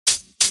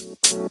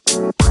Welcome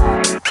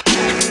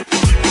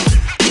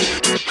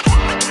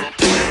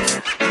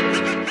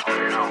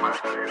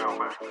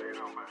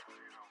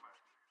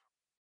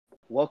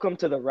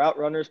to the Route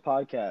Runners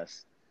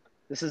podcast.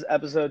 This is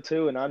episode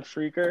 2, and I'm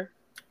Shrieker.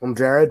 I'm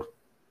Jared.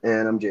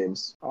 And I'm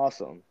James.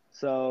 Awesome.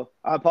 So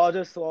I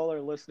apologize to all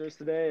our listeners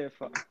today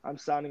if I'm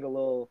sounding a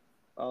little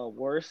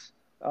worse.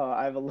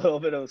 I have a little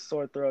bit of a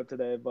sore throat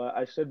today, but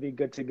I should be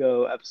good to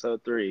go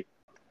episode 3.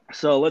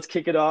 So let's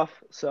kick it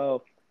off.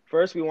 So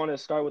first, we want to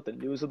start with the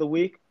news of the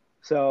week.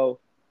 So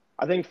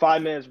I think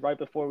 5 minutes right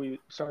before we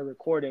started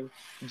recording,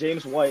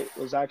 James White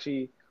was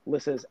actually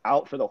listed as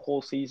out for the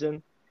whole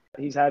season.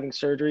 He's having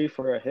surgery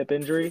for a hip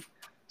injury.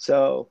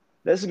 So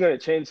this is going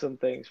to change some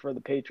things for the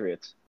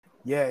Patriots.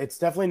 Yeah, it's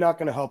definitely not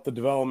going to help the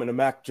development of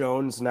Mac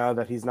Jones now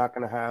that he's not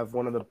going to have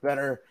one of the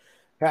better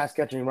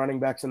pass-catching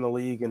running backs in the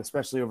league, and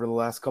especially over the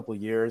last couple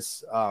of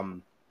years.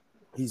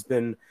 He's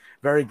been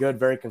very good,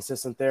 very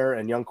consistent there,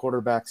 and young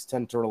quarterbacks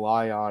tend to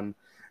rely on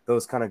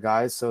those kind of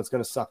guys, so it's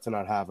going to suck to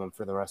not have him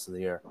for the rest of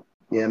the year.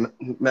 Yeah,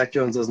 Mac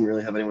Jones doesn't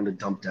really have anyone to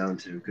dump down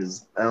to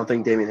because I don't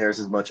think Damien Harris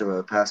is much of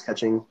a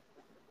pass-catching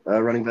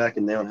running back,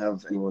 and they don't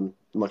have anyone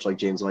much like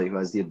James White who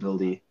has the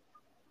ability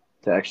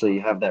to actually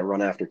have that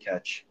run after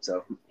catch.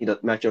 So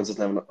Mac Jones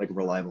doesn't have like a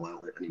reliable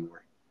outlet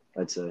anymore,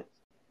 I'd say.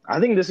 I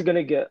think this is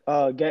going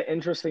to get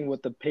interesting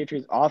with the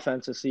Patriots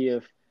offense to see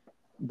if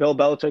Bill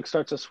Belichick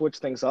starts to switch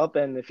things up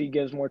and if he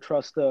gives more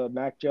trust to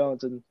Mac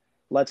Jones and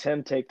lets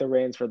him take the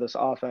reins for this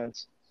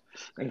offense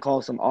and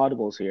call some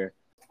audibles here.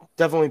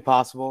 Definitely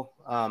possible.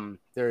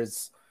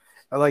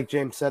 Like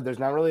James said, there's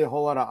not really a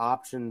whole lot of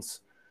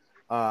options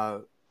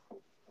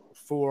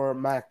for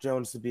Mac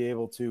Jones to be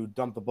able to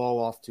dump the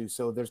ball off to.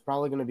 So there's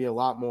probably going to be a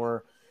lot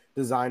more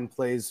design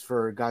plays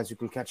for guys who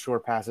can catch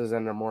short passes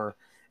and are more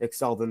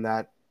excelled in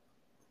that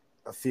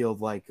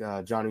field, like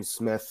Jonnu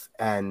Smith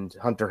and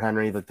Hunter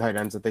Henry, the tight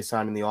ends that they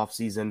signed in the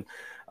offseason.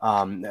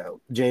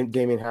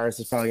 Damien Harris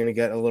is probably going to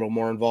get a little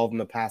more involved in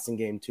the passing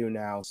game too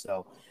now.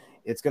 So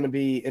it's going to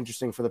be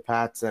interesting for the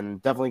Pats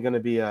and definitely going to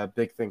be a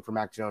big thing for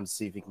Mac Jones to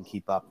see if he can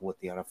keep up with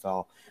the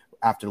NFL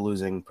after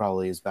losing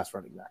probably his best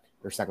running back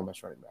or second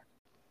best running back.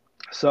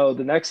 So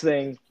the next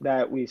thing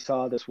that we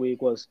saw this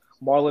week was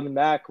Marlon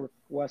Mack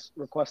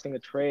requesting a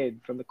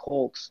trade from the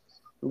Colts.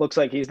 It looks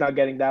like he's not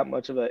getting that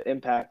much of an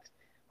impact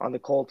on the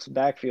Colts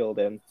backfield.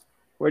 And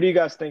where do you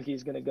guys think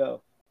he's going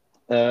to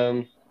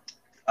go?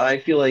 I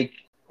feel like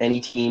any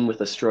team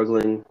with a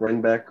struggling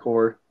running back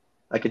core,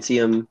 I could see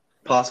him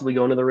possibly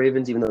going to the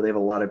Ravens, even though they have a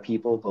lot of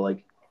people. But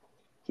like,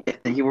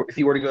 if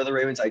he were to go to the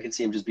Ravens, I could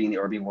see him just being the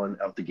RB1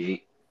 out the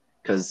gate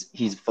because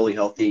he's fully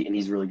healthy and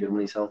he's really good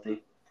when he's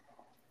healthy.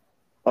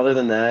 Other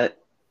than that,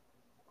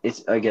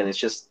 it's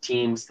just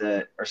teams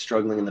that are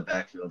struggling in the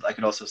backfield. I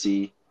could also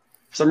see,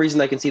 for some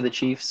reason, I can see the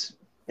Chiefs,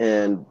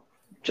 and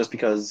just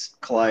because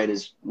Clyde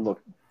has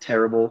looked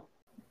terrible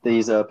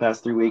these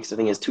past 3 weeks, I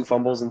think he has 2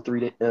 fumbles in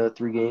three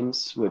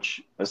games,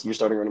 which your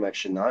starting running back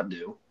should not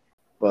do.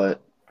 But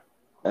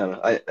I don't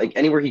know.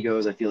 Anywhere he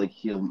goes, I feel like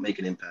he'll make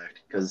an impact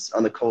because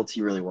on the Colts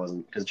he really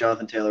wasn't because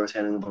Jonathan Taylor was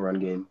handling the run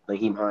game,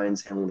 Nyheim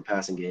Hines handling the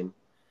passing game,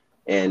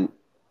 and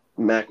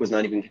Mac was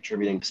not even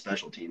contributing to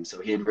special teams, so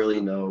he had really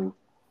no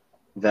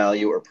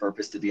value or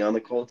purpose to be on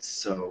the Colts.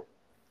 So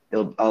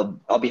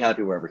I'll be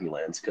happy wherever he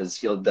lands because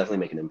he'll definitely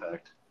make an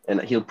impact,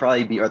 and he'll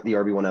probably be the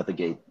RB1 out the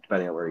gate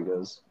depending on where he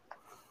goes.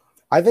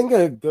 I think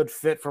a good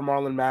fit for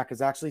Marlon Mack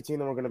is actually a team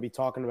that we're going to be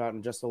talking about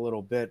in just a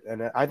little bit,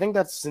 and I think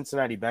that's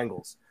Cincinnati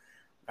Bengals.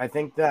 I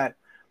think that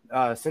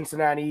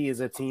Cincinnati is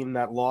a team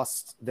that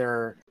lost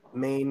their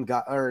main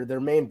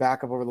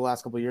backup over the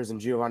last couple of years in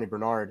Giovanni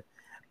Bernard.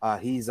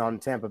 He's on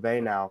Tampa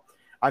Bay now.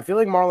 I feel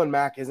like Marlon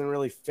Mack isn't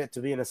really fit to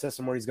be in a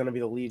system where he's going to be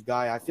the lead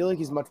guy. I feel like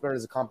he's much better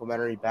as a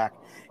complimentary back.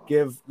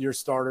 Give your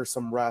starter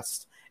some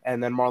rest,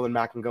 and then Marlon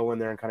Mack can go in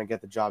there and kind of get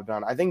the job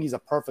done. I think he's a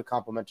perfect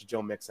complement to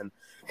Joe Mixon.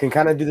 Can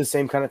kind of do the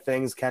same kind of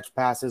things, catch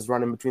passes,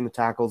 run in between the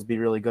tackles, be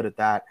really good at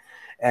that.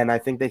 And I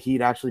think that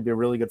he'd actually be a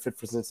really good fit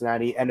for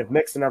Cincinnati. And if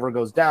Mixon ever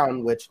goes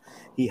down, which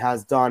he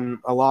has done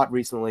a lot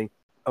recently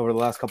over the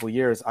last couple of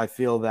years, I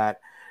feel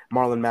that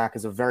Marlon Mack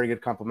is a very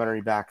good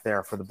complimentary back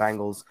there for the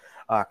Bengals.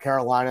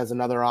 Carolina is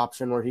another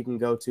option where he can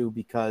go to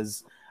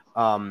because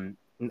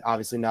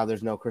obviously now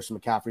there's no Christian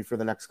McCaffrey for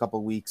the next couple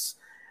of weeks.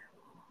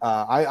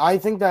 I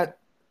think that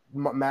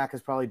Mack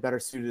is probably better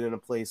suited in a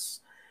place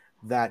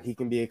that he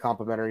can be a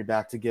complimentary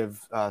back to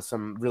give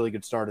some really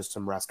good starters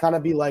some rest. Kind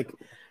of be like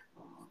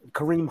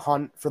Kareem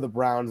Hunt for the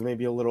Browns,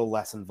 maybe a little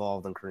less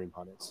involved than Kareem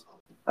Hunt is.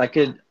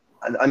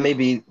 I may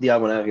be the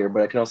odd one out here,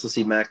 but I can also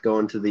see Mack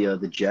going to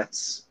the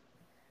Jets.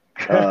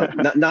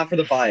 Not for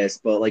the bias,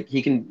 but like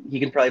he can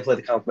probably play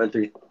the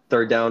complimentary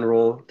third down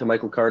role to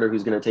Michael Carter,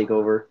 who's going to take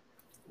over,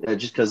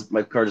 just because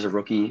Michael Carter's a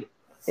rookie,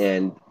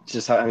 and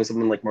just having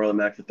someone like Marlon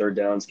Mack for third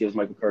downs gives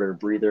Michael Carter a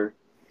breather,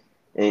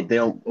 and they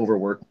don't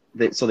overwork,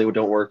 so they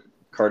don't work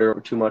Carter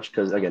too much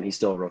because again he's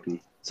still a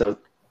rookie. So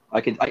I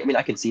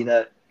could see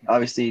that.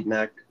 Obviously,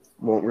 Mack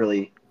won't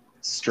really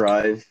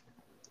strive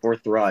or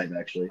thrive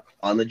actually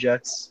on the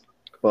Jets,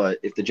 but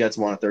if the Jets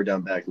want a third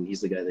down back, then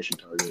he's the guy they should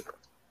target.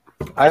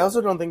 I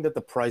also don't think that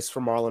the price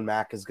for Marlon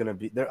Mack is going to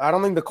be there. I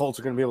don't think the Colts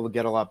are going to be able to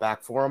get a lot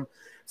back for him.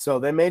 So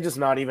they may just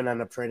not even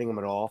end up trading him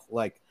at all.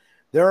 Like,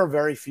 there are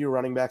very few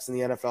running backs in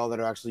the NFL that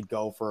actually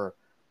go for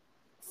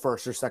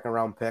first or second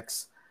round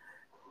picks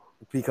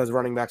because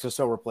running backs are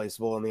so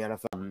replaceable in the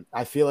NFL.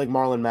 I feel like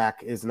Marlon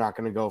Mack is not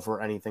going to go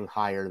for anything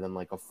higher than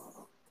like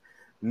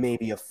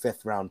maybe a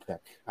 5th round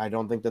pick. I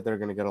don't think that they're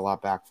going to get a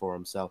lot back for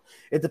him. So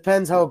it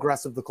depends how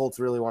aggressive the Colts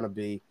really want to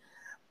be.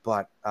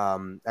 But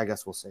I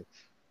guess we'll see.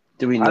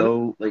 Do we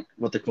know like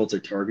what the Colts are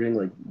targeting,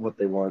 like what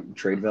they want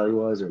trade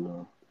value wise, or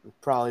no?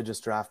 Probably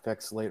just draft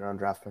picks, late round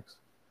draft picks.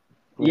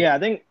 Yeah,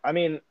 I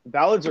mean,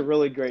 Ballard's a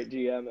really great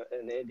GM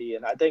in Indy,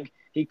 and I think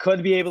he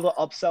could be able to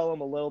upsell him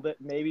a little bit,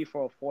 maybe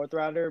for a 4th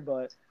rounder.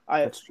 But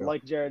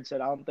like Jared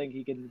said, I don't think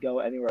he can go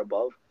anywhere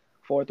above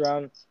 4th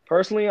round.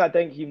 Personally, I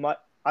think he might.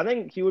 I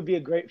think he would be a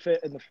great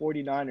fit in the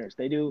 49ers.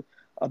 They do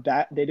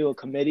a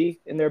committee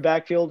in their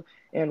backfield,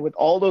 and with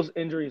all those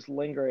injuries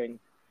lingering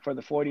for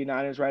the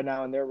 49ers right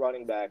now in their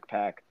running back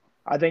pack,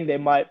 I think they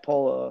might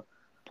pull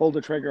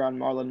the trigger on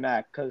Marlon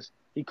Mack because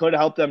he could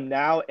help them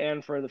now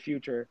and for the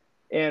future.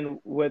 And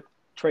with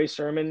Trey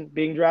Sermon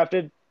being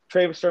drafted,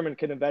 Trey Sermon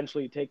can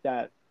eventually take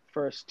that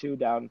first 2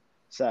 down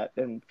set.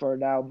 And for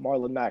now,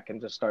 Marlon Mack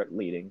can just start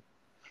leading.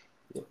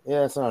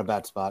 Yeah, it's not a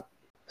bad spot.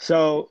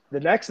 So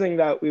the next thing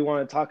that we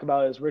want to talk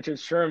about is Richard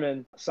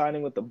Sherman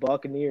signing with the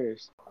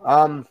Buccaneers.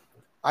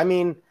 I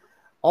mean,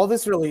 all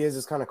this really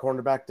is kind of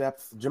cornerback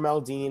depth.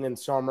 Jamel Dean and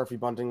Sean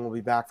Murphy-Bunting will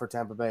be back for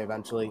Tampa Bay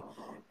eventually.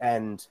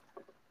 And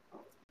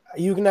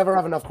you can never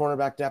have enough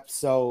cornerback depth.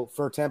 So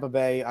for Tampa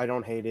Bay, I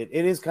don't hate it.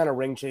 It is kind of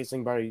ring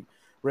chasing by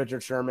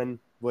Richard Sherman,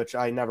 which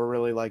I never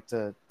really like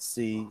to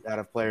see out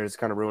of players.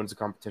 Kind of ruins the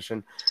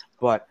competition.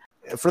 But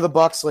for the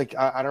Bucs, like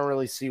I don't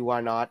really see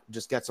why not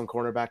just get some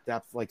cornerback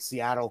depth. Like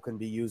Seattle can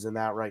be using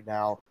that right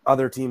now.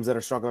 Other teams that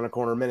are struggling to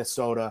corner,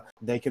 Minnesota,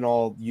 they can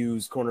all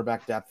use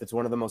cornerback depth. It's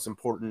one of the most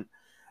important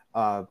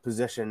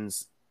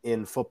positions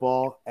in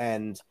football,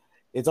 and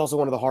it's also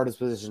one of the hardest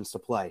positions to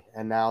play.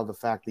 And now the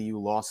fact that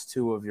you lost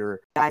 2 of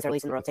your guys, at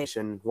least in the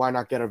rotation, why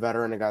not get a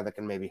veteran, a guy that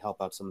can maybe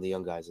help out some of the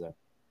young guys there?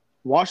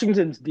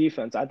 Washington's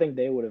defense, I think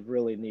they would have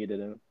really needed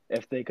him.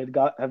 If they could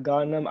have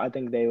gotten him, I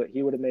think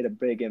he would have made a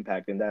big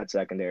impact in that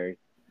secondary.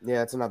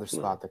 Yeah, it's another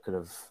spot that could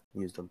have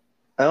used him.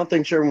 I don't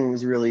think Sherman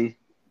was really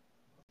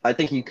 – I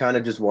think he kind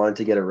of just wanted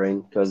to get a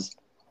ring because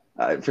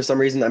for some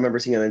reason I remember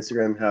seeing on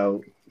Instagram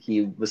how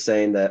he was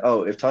saying that,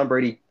 oh, if Tom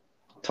Brady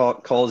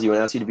calls you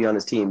and asks you to be on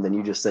his team, then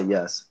you just say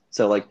yes.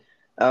 So, like,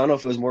 I don't know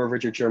if it was more of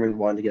Richard Sherman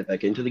wanting to get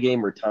back into the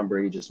game or Tom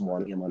Brady just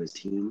wanting him on his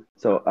team.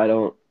 So,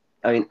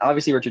 I mean,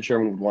 obviously Richard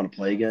Sherman would want to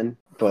play again,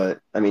 but,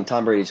 I mean,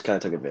 Tom Brady just kind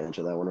of took advantage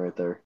of that one right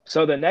there.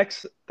 So the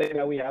next thing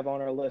that we have on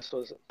our list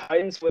was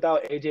Titans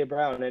without A.J.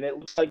 Brown, and it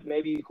looks like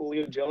maybe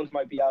Julio Jones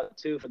might be out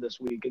too for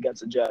this week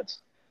against the Jets.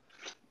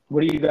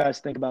 What do you guys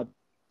think about?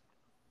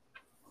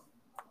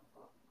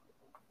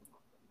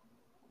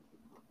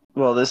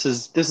 Well, this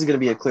is going to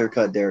be a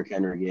clear-cut Derrick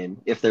Henry game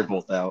if they're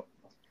both out.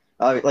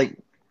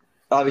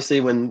 Obviously,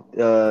 when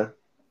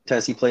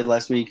Tennessee played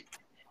last week,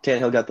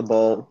 Tannehill got the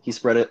ball. He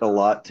spread it a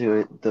lot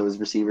to those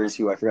receivers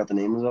who I forgot the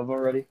names of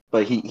already.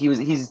 But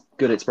he's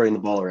good at spreading the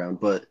ball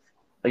around. But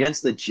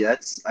against the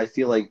Jets, I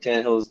feel like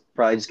Tannehill's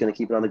probably just going to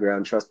keep it on the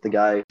ground, trust the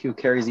guy who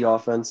carries the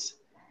offense,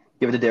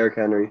 give it to Derrick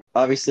Henry.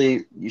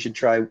 Obviously, you should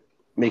try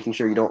making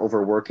sure you don't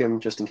overwork him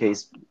just in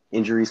case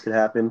injuries could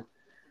happen.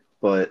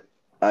 But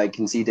I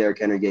can see Derrick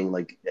Henry getting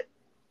like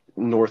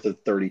north of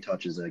 30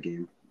 touches that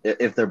game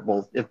if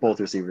both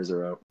receivers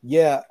are out.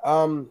 Yeah,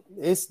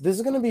 this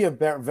is going to be a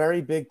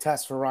very big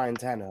test for Ryan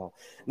Tannehill.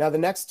 Now the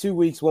next 2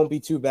 weeks won't be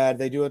too bad.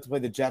 They do have to play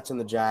the Jets and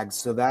the Jags,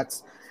 so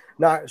that's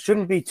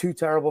shouldn't be too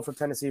terrible for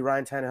Tennessee.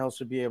 Ryan Tannehill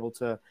should be able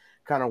to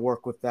kind of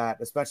work with that,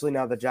 especially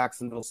now the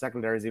Jacksonville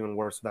secondary is even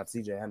worse without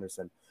C.J.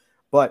 Henderson.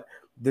 But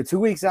the 2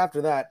 weeks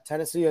after that,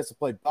 Tennessee has to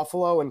play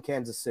Buffalo and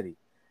Kansas City,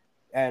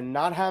 and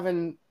not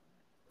having,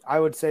 I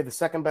would say, the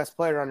second best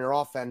player on your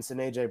offense in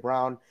A.J.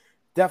 Brown,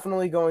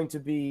 definitely going to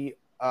be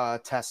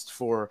a test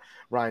for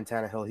Ryan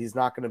Tannehill. He's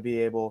not going to be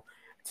able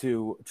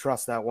to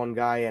trust that one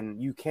guy,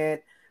 and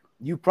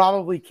you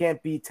probably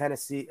can't beat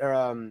Tennessee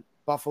or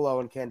Buffalo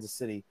and Kansas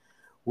City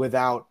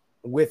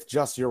with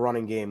just your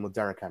running game with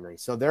Derrick Henry.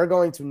 So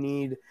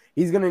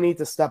he's going to need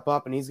to step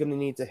up, and he's going to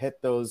need to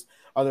hit those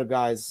other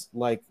guys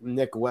like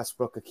Nick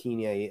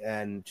Westbrook-Akine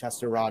and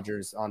Chester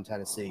Rogers on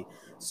Tennessee.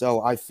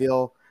 So I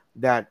feel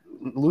that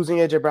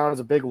losing A.J. Brown is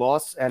a big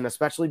loss, and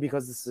especially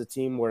because this is a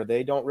team where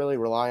they don't really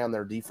rely on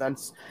their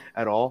defense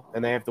at all,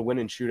 and they have to win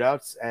in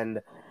shootouts.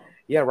 And,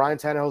 yeah, Ryan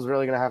Tannehill is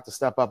really going to have to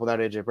step up without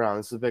A.J. Brown.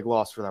 This is a big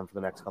loss for them for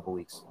the next couple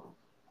weeks.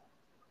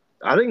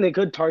 I think they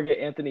could target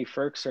Anthony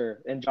Firkser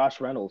and Josh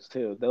Reynolds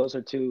too. Those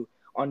are 2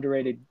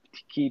 underrated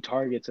key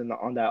targets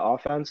on that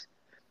offense.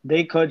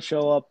 They could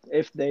show up.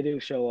 If they do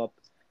show up,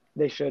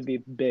 they should be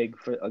big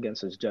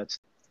against those Jets.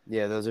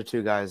 Yeah, those are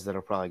 2 guys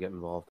that'll probably get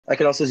involved. I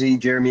could also see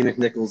Jeremy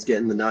McNichols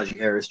getting the Najee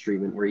Harris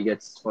treatment where he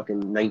gets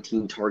fucking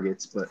 19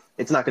 targets, but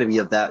it's not going to be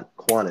of that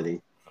quantity.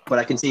 But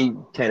I can see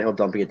Tannehill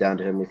dumping it down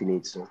to him if he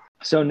needs to.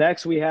 So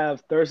next we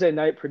have Thursday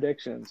night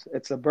predictions.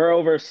 It's the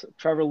Burrow versus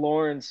Trevor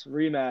Lawrence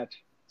rematch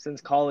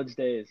since college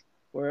days.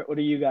 What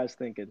are you guys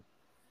thinking?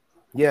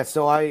 Yeah,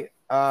 so I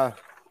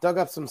dug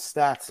up some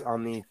stats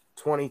on the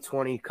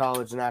 2020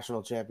 College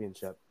National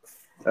Championship.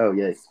 Oh,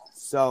 yay.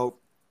 So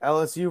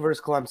LSU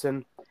versus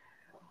Clemson.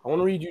 I want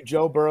to read you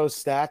Joe Burrow's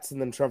stats and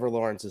then Trevor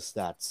Lawrence's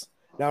stats.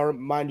 Now,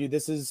 remind you,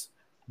 this is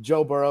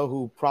Joe Burrow,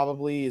 who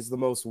probably is the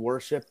most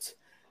worshipped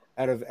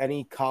out of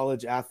any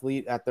college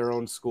athlete at their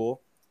own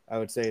school. I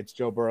would say it's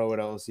Joe Burrow at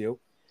LSU.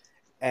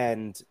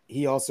 And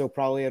he also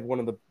probably had one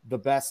of the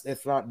best,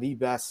 if not the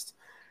best,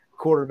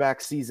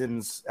 quarterback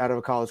seasons out of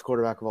a college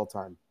quarterback of all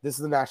time. This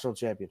is the national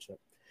championship.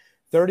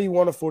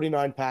 31 of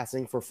 49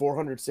 passing for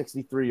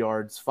 463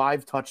 yards,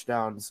 5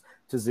 touchdowns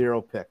to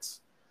 0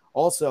 picks.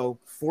 Also,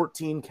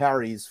 14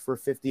 carries for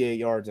 58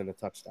 yards and a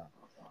touchdown.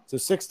 So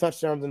 6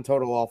 touchdowns in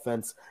total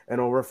offense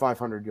and over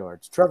 500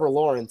 yards. Trevor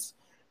Lawrence,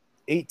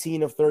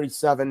 18 of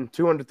 37,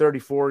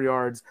 234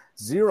 yards,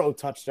 0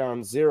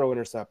 touchdowns, 0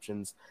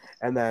 interceptions,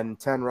 and then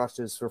 10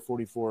 rushes for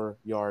 44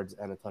 yards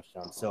and a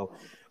touchdown. So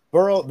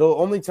Burrow, the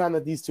only time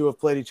that these two have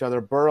played each other,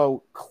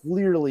 Burrow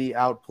clearly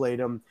outplayed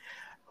him.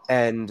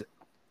 And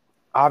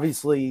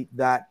obviously,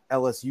 that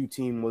LSU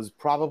team was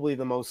probably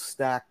the most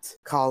stacked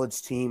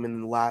college team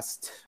in the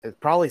last,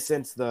 probably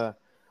since the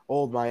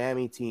old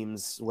Miami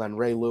teams when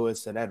Ray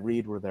Lewis and Ed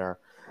Reed were there.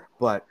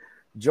 But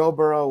Joe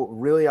Burrow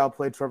really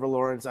outplayed Trevor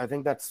Lawrence. I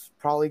think that's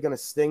probably going to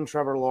sting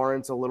Trevor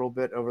Lawrence a little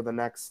bit over the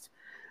next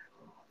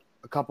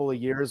couple of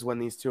years when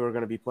these two are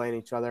going to be playing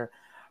each other.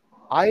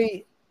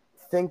 I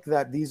think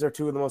that these are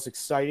two of the most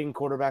exciting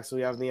quarterbacks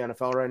we have in the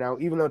NFL right now,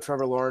 even though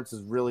Trevor Lawrence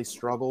has really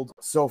struggled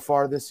so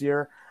far this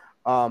year.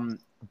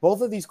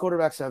 Both of these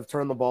quarterbacks have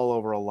turned the ball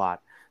over a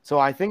lot. So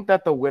I think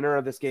that the winner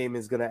of this game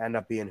is going to end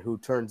up being who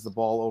turns the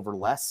ball over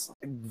less.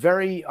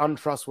 Very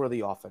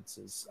untrustworthy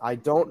offenses. I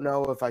don't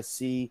know if I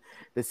see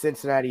the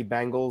Cincinnati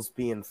Bengals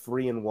being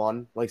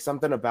 3-1. Like,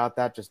 something about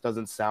that just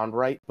doesn't sound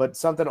right. But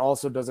something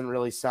also doesn't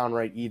really sound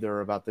right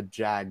either about the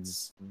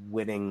Jags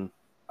winning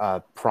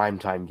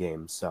primetime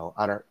games. So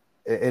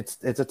it's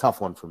a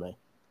tough one for me.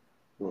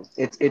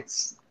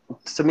 It's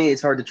to me,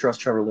 it's hard to trust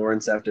Trevor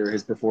Lawrence after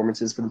his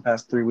performances for the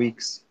past 3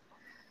 weeks.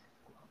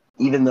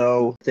 Even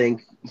though I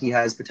think he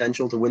has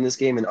potential to win this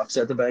game and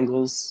upset the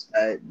Bengals,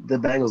 the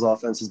Bengals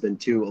offense has been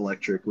too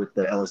electric with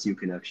the LSU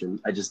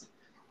connection.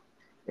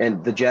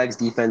 And the Jags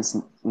defense,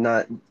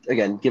 not,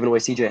 again, giving away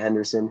CJ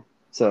Henderson.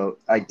 So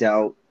I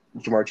doubt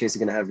Ja'Marr Chase is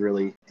going to have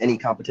really any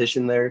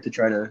competition there to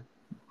try to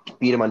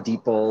beat him on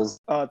deep balls.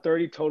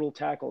 30 total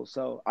tackles.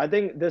 So I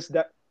think this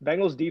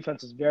Bengals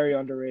defense is very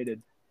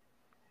underrated.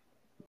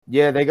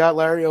 Yeah, they got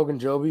Larry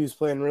Ogunjobi, who's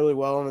playing really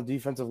well on the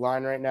defensive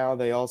line right now.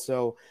 They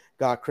also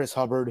got Chris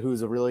Hubbard,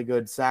 who's a really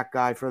good sack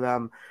guy for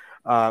them,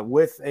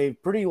 with a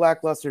pretty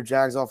lackluster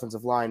Jags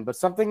offensive line. But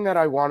something that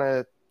I want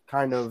to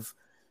kind of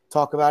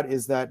talk about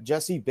is that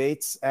Jesse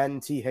Bates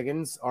and T.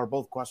 Higgins are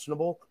both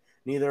questionable.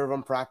 Neither of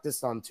them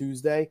practiced on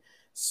Tuesday.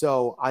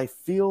 So I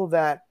feel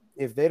that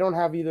if they don't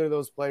have either of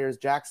those players,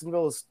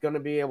 Jacksonville is going to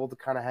be able to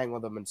kind of hang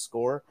with them and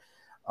score.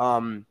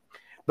 The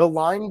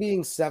line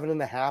being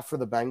 7.5 for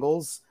the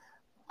Bengals,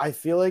 I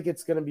feel like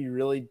it's going to be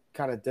really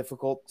kind of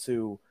difficult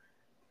to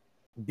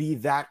be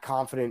that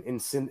confident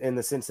in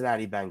the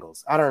Cincinnati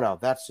Bengals. I don't know.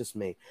 That's just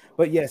me.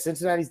 But yeah,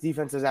 Cincinnati's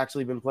defense has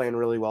actually been playing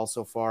really well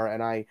so far.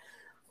 And I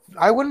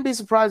wouldn't be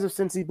surprised if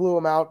Cincy blew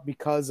them out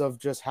because of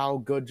just how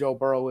good Joe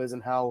Burrow is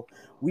and how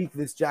weak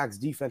this Jags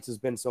defense has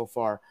been so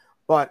far.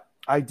 But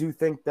I do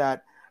think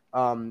that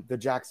the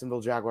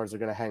Jacksonville Jaguars are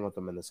going to hang with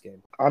them in this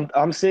game.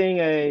 I'm seeing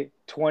a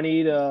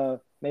 20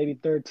 to maybe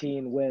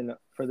 13 win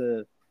for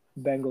the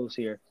Bengals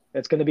here.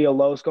 It's going to be a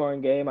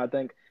low-scoring game. I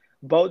think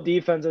both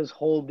defenses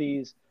hold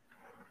these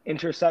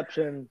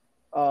interception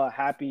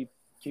happy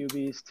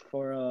QBs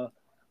for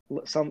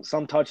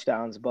some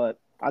touchdowns, but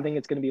I think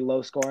it's going to be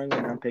low-scoring,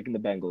 and I'm picking the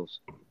Bengals.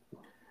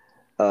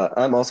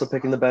 I'm also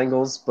picking the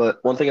Bengals,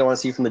 but one thing I want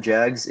to see from the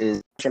Jags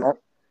is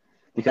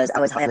because I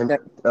was high on him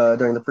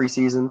during the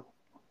preseason,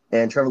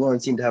 and Trevor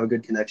Lawrence seemed to have a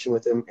good connection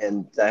with him,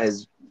 and that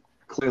has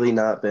clearly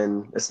not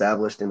been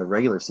established in the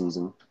regular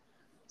season.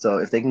 So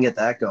if they can get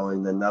that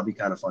going, then that'll be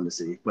kind of fun to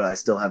see. But I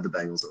still have the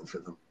Bengals over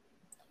them.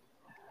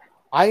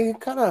 I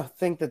kind of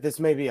think that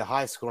this may be a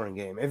high-scoring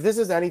game. If this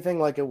is anything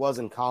like it was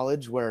in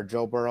college where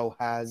Joe Burrow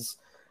has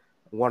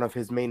one of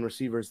his main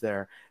receivers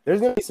there, there's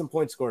going to be some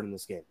points scored in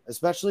this game,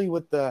 especially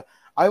with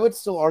I would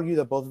still argue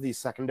that both of these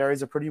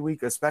secondaries are pretty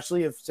weak,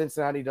 especially if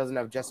Cincinnati doesn't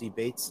have Jesse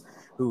Bates,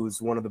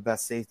 who's one of the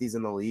best safeties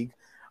in the league.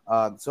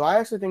 So I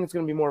actually think it's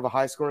going to be more of a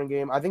high-scoring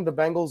game. I think the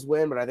Bengals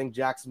win, but I think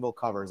Jacksonville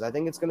covers. I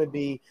think it's going to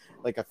be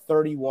like a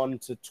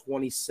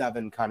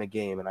 31-27 kind of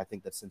game, and I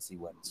think that Cincy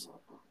wins.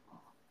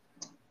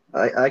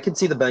 I can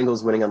see the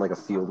Bengals winning on like a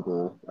field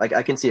goal.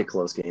 I can see a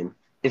close game.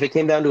 If it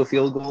came down to a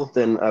field goal,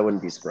 then I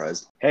wouldn't be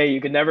surprised. Hey,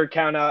 you can never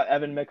count out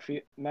Evan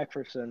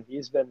McPherson.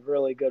 He's been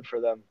really good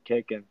for them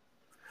kicking.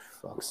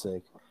 Fuck's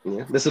sake.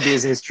 Yeah, this will be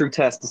his true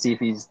test to see if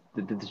he's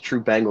the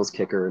true Bengals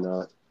kicker or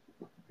not.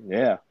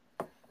 Yeah.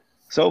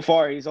 So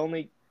far, he's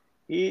only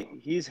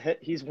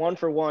He's 1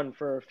 for 1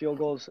 for field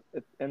goals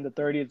in the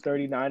 30 to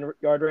 39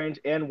 yard range,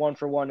 and 1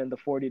 for 1 in the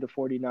 40 to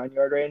 49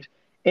 yard range,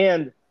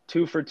 and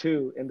 2 for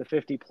 2 in the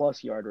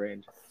 50+ yard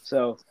range.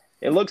 So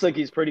it looks like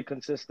he's pretty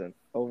consistent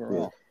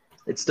overall.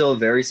 It's still a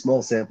very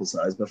small sample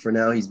size, but for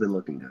now he's been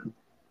looking good.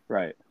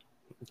 Right.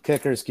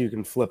 Kickers, you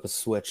can flip a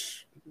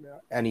switch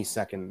any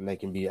second and they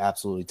can be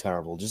absolutely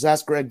terrible. Just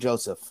ask Greg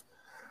Joseph.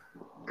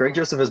 Greg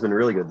Joseph has been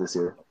really good this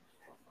year.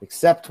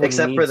 Except when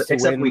he needs to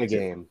win the week 2.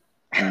 game.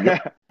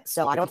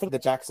 So I don't think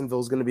that Jacksonville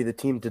is going to be the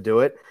team to do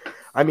it.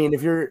 I mean,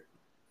 if you're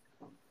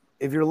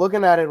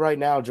looking at it right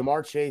now,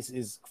 Jamar Chase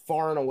is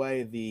far and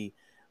away the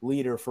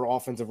leader for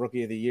Offensive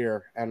Rookie of the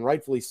Year, and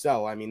rightfully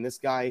so. I mean, this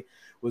guy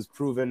was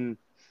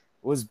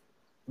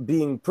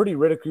being pretty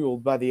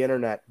ridiculed by the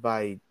internet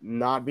by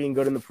not being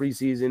good in the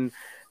preseason.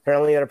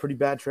 Apparently he had a pretty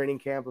bad training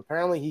camp.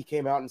 Apparently he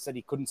came out and said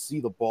he couldn't see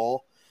the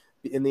ball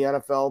in the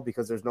NFL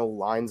because there's no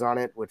lines on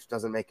it, which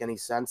doesn't make any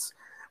sense.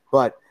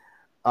 But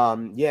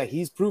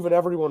he's proven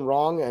everyone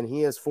wrong, and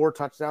he has 4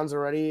 touchdowns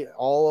already.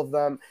 All of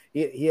them.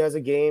 He has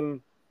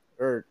a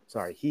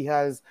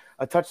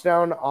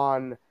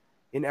touchdown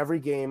in every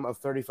game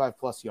of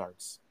 35+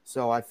 yards.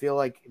 So I feel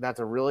like that's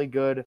a really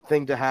good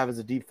thing to have as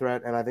a deep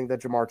threat, and I think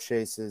that Jamar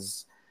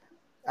Chase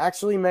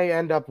actually may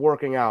end up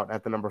working out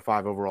at the number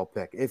 5 overall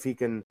pick if he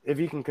can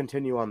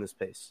continue on this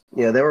pace.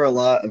 Yeah, there were a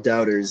lot of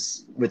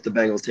doubters with the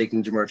Bengals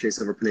taking Jamar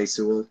Chase over Penei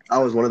Sewell. I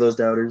was one of those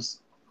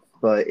doubters,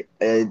 but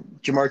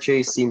Jamar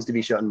Chase seems to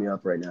be shutting me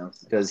up right now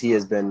because he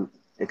has been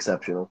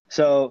exceptional.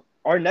 So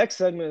our next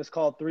segment is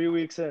called 3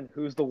 Weeks In,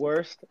 Who's the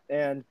Worst?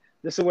 And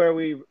this is where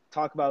we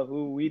talk about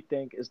who we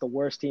think is the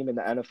worst team in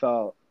the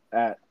NFL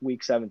at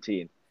Week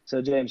 17.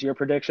 So, James, your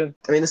prediction?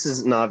 I mean, this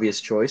is an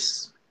obvious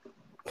choice.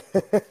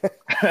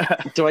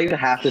 Do I even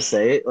have to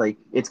say it? Like,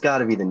 it's got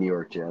to be the New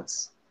York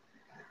Jets.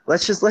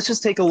 Let's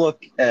just take a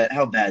look at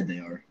how bad they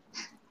are.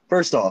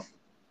 First off,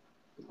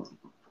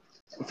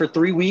 for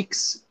 3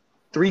 weeks,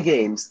 3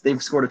 games,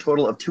 they've scored a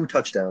total of 2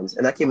 touchdowns,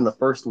 and that came in the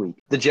first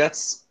week. The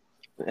Jets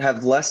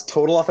have less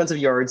total offensive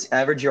yards,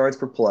 average yards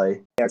per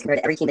play compared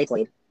to every team they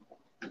played.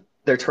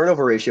 Their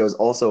turnover ratio is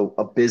also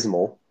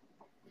abysmal.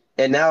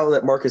 And now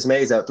that Marcus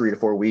May is out 3 to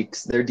 4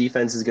 weeks, their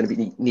defense is going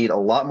to need a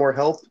lot more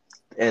help,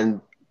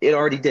 and it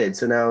already did.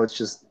 So now it's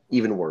just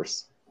even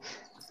worse.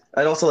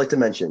 I'd also like to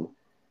mention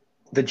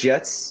the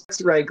Jets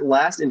rank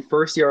last in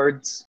first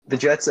yards. The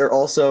Jets are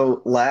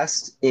also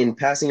last in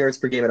passing yards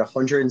per game at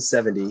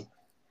 170,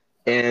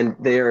 and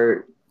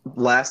they're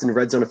last in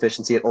red zone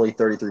efficiency at only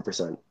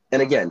 33%.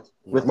 And again,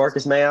 with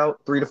Marcus May out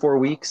 3 to 4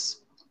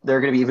 weeks,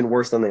 they're going to be even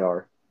worse than they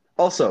are.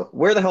 Also,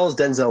 where the hell is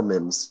Denzel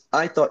Mims?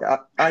 I thought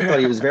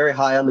he was very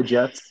high on the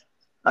Jets.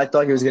 I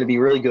thought he was going to be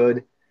really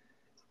good.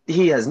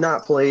 He has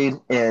not played,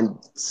 and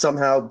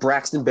somehow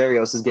Braxton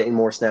Berrios is getting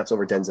more snaps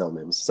over Denzel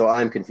Mims. So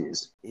I'm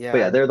confused. Yeah, but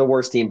yeah, they're the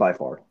worst team by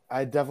far.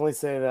 I definitely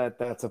say that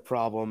that's a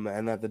problem,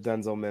 and that the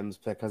Denzel Mims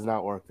pick has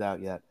not worked out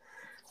yet.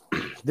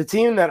 The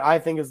team that I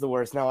think is the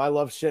worst. Now, I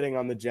love shitting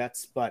on the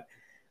Jets, but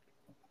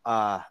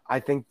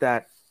I think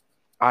that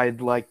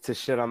I'd like to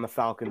shit on the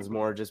Falcons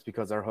more just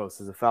because our host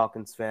is a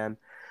Falcons fan.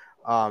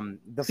 I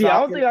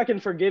don't think I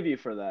can forgive you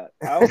for that.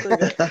 I don't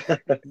think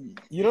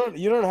you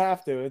don't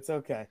have to. It's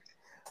okay.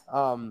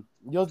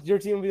 Your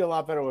team will be a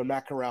lot better when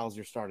Matt Corral is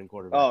your starting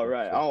quarterback. Oh,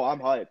 right. Oh, I'm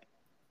hyped.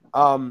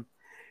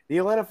 The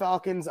Atlanta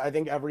Falcons, I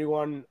think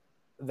everyone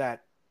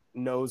that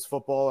knows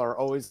football are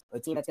always a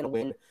team that's going to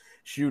win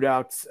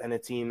shootouts and a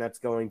team that's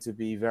going to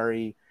be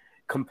very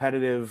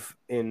competitive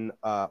in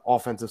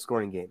offensive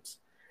scoring games.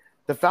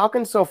 The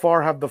Falcons so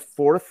far have the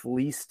 4th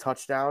least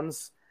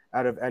touchdowns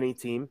out of any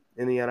team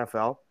in the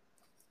NFL.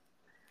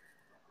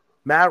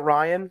 Matt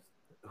Ryan,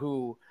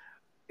 who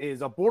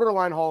is a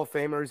borderline Hall of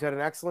Famer, he's had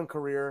an excellent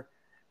career,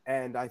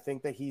 and I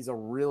think that he's a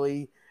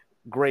really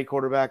great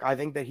quarterback. I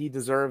think that he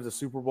deserves a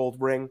Super Bowl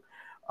ring.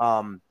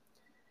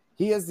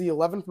 He has the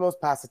 11th most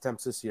pass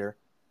attempts this year,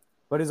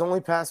 but has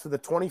only passed for the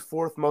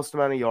 24th most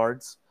amount of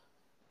yards,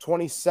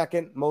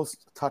 22nd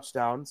most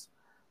touchdowns,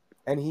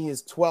 and he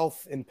is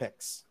 12th in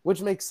picks,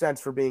 which makes sense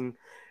for being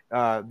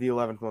the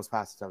 11th most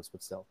pass attempts,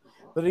 but still.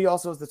 But he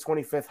also has the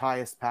 25th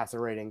highest passer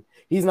rating.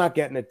 He's not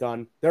getting it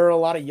done. There are a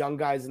lot of young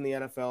guys in the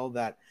NFL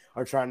that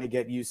are trying to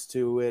get used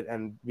to it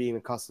and being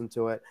accustomed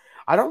to it.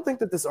 I don't think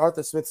that this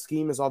Arthur Smith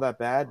scheme is all that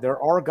bad.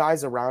 There are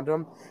guys around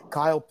him,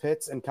 Kyle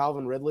Pitts and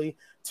Calvin Ridley,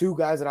 2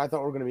 guys that I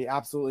thought were going to be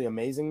absolutely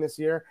amazing this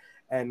year.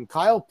 And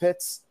Kyle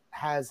Pitts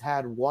has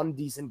had 1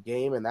 decent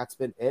game, and that's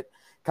been it.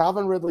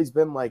 Calvin Ridley's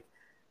been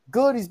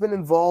good. He's been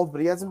involved,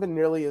 but he hasn't been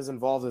nearly as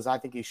involved as I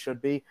think he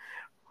should be.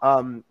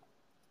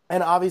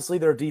 And obviously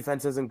their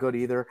defense isn't good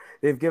either.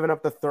 They've given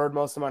up the 3rd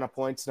most amount of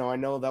points. Now, I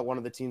know that one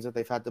of the teams that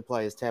they've had to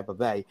play is Tampa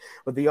Bay,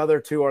 but the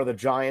other 2 are the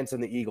Giants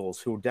and the Eagles,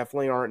 who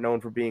definitely aren't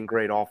known for being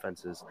great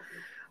offenses.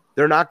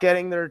 They're not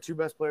getting their 2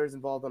 best players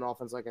involved in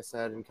offense, like I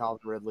said, in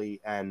Calvin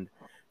Ridley and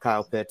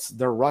Kyle Pitts.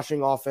 Their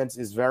rushing offense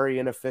is very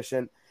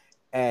inefficient,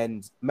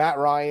 and Matt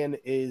Ryan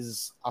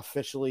is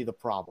officially the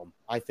problem.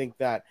 I think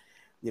that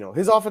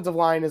his offensive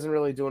line isn't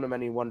really doing him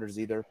any wonders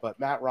either. But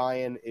Matt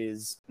Ryan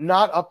is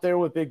not up there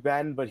with Big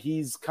Ben, but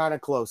he's kind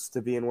of close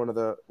to being one of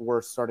the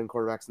worst starting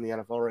quarterbacks in the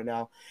NFL right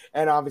now.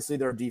 And obviously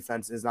their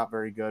defense is not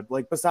very good.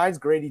 Like besides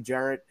Grady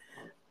Jarrett,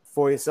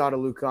 Foyesade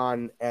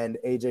Lucan, and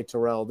AJ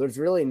Terrell, there's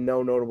really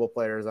no notable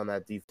players on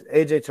that defense.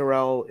 AJ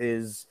Terrell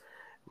is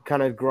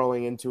kind of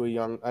growing into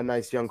a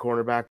nice young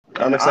cornerback.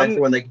 I'm excited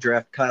for when they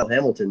draft Kyle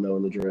Hamilton though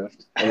in the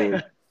draft. I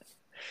mean,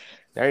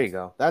 there you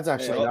go. That's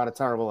actually not a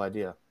terrible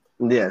idea.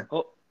 Yeah.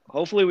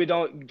 Hopefully we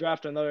don't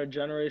draft another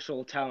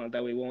generational talent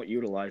that we won't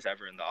utilize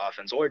ever in the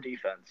offense or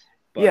defense.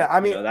 But, yeah, I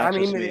mean,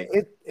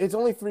 it's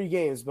only 3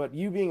 games, but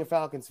you being a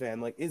Falcons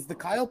fan, like, is the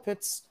Kyle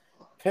Pitts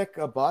pick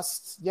a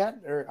bust yet?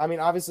 Or I mean,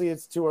 obviously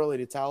it's too early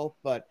to tell,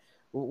 but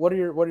what are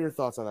your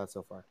thoughts on that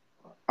so far?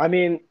 I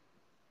mean,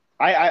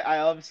 I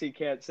obviously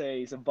can't say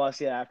he's a bust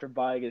yet after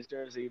buying his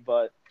jersey,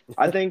 but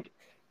I think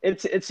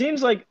it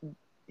seems like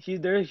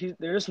they're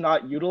just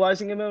not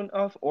utilizing him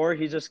enough, or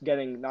he's just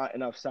getting not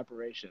enough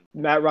separation.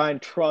 Matt Ryan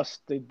trusts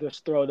to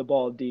just throw the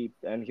ball deep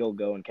and he'll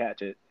go and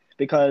catch it,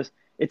 because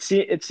it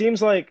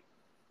seems like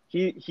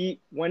he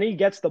when he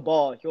gets the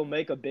ball, he'll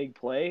make a big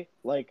play.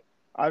 Like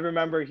I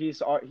remember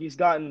he's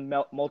gotten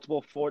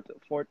multiple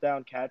fourth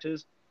down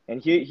catches,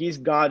 and he's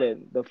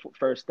gotten the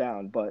first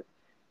down. But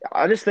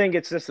I just think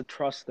it's just a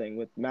trust thing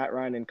with Matt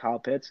Ryan and Kyle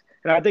Pitts,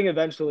 and I think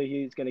eventually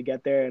he's going to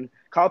get there, and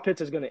Kyle Pitts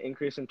is going to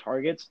increase in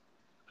targets.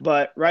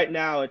 But right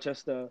now, it's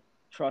just a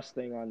trust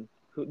thing on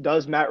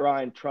does Matt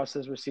Ryan trust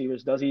his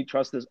receivers? Does he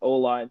trust his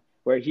O-line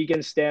where he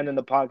can stand in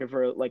the pocket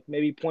for like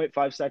maybe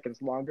 0.5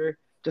 seconds longer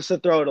just to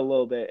throw it a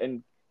little bit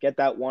and get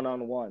that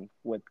one-on-one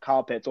with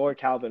Kyle Pitts or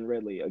Calvin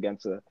Ridley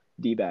against a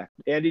D-back,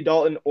 Andy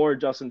Dalton or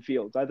Justin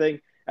Fields. I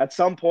think at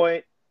some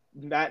point,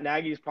 Matt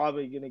Nagy is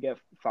probably going to get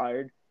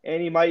fired,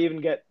 and he might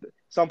even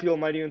some people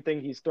might even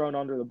think he's thrown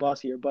under the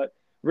bus here. But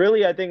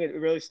really, I think it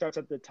really starts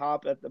at the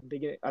top, at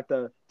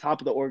the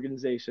top of the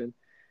organization.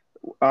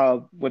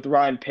 With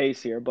Ryan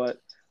Pace here.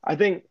 But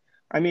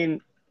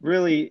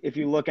really, if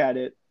you look at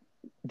it,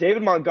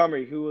 David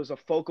Montgomery, who was a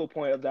focal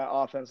point of that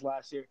offense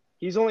last year,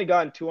 he's only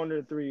gotten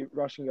 203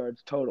 rushing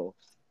yards total.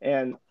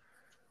 And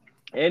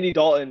Andy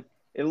Dalton,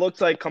 it looks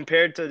like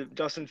compared to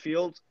Justin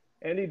Fields,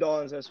 Andy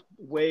Dalton has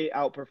way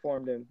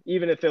outperformed him,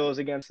 even if it was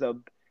against a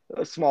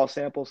small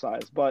sample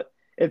size. But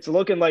it's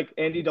looking like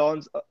Andy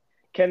Dalton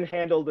can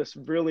handle this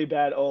really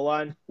bad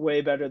O-line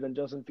way better than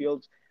Justin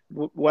Fields,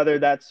 whether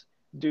that's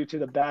due to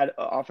the bad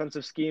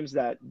offensive schemes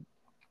that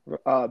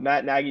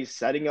Matt Nagy's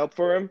setting up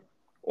for him,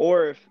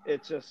 or if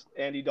it's just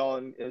Andy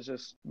Dalton is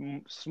just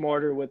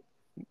smarter with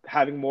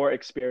having more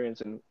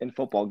experience in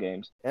football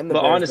games. And the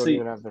Bears honestly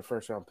don't even have their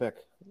first round pick.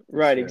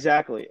 Right,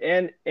 exactly.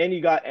 And you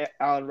got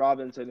Allen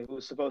Robinson, who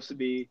was supposed to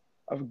be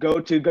a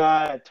go-to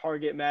guy, a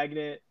target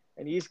magnet,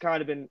 and he's kind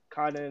of been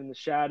in the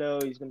shadow.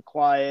 He's been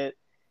quiet,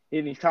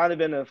 and he's kind of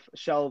been a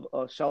shell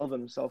of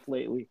himself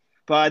lately.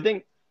 But I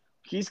think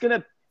he's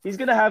gonna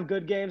have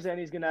good games and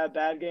he's going to have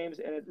bad games,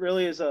 and it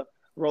really is a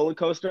roller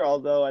coaster,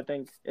 although I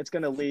think it's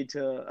going to lead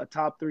to a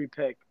top 3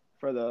 pick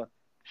for the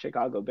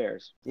Chicago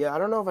Bears. Yeah, I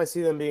don't know if I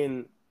see them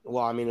being –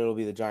 well, I mean, it'll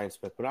be the Giants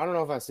pick, but I don't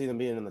know if I see them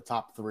being in the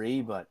top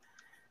 3, but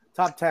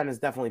top 10 is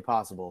definitely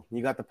possible.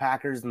 You got the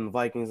Packers and the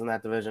Vikings in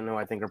that division, who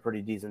I think are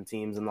pretty decent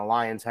teams, and the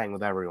Lions hang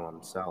with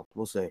everyone, so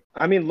we'll see.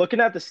 I mean, looking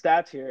at the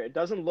stats here, it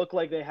doesn't look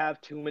like they have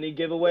too many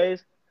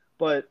giveaways,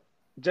 but –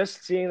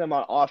 just seeing them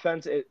on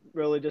offense, it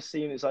really just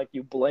seems like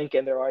you blink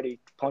and they're already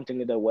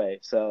punting it away.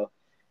 So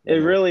it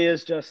really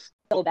is just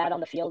so bad on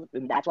the field,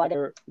 and that's why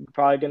they're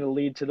probably going to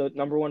lead to the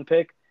number 1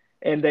 pick.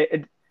 And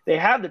they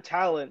have the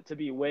talent to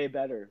be way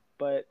better,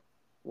 but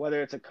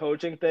whether it's a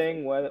coaching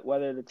thing,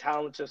 whether the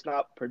talent's just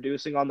not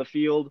producing on the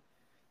field,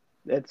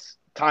 it's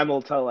time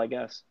will tell, I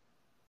guess.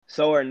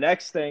 So our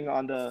next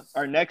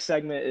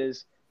segment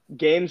is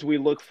games we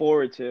look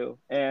forward to.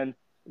 And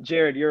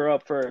Jared, you're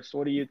up first.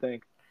 What do you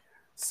think?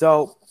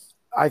 So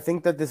I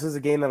think that this is a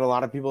game that a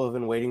lot of people have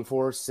been waiting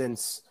for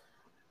since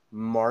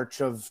March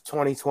of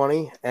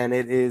 2020, and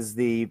it is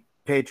the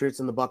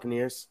Patriots and the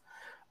Buccaneers.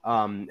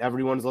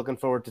 Everyone's looking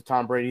forward to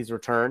Tom Brady's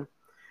return.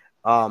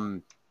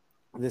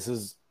 This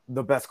is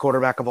the best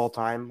quarterback of all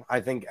time.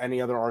 I think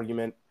any other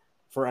argument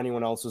for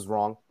anyone else is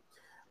wrong.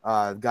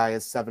 The guy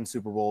has 7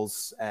 Super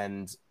Bowls,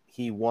 and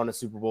he won a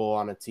Super Bowl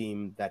on a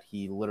team that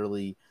he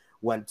literally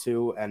went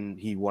to, and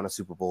he won a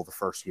Super Bowl the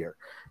first year.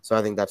 So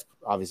I think that's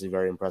obviously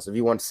very impressive. He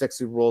won 6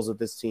 Super Bowls with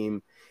this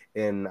team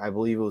in, I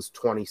believe it was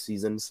 20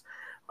 seasons.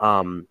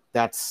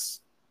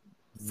 That's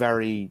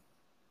very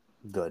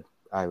good,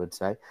 I would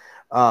say.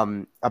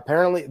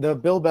 Apparently the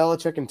Bill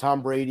Belichick and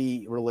Tom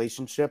Brady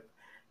relationship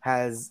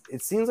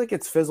it seems like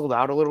it's fizzled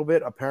out a little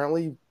bit.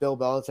 Apparently Bill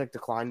Belichick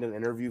declined an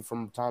interview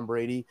from Tom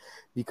Brady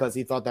because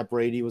he thought that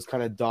Brady was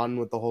kind of done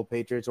with the whole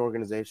Patriots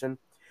organization.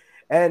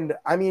 And,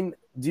 I mean,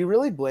 do you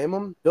really blame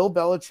him? Bill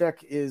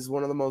Belichick is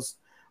one of the most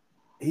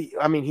 –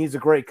 he's a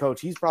great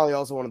coach. He's probably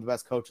also one of the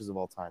best coaches of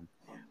all time.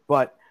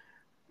 But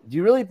do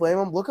you really blame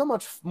him? Look how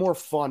much more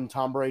fun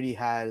Tom Brady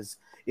has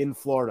in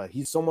Florida.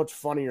 He's so much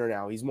funnier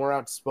now. He's more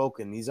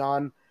outspoken. He's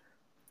on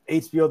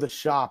HBO The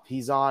Shop.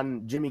 He's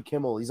on Jimmy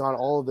Kimmel. He's on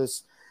all of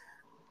this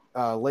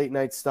late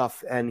night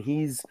stuff, and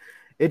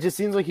it just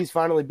seems like he's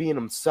finally being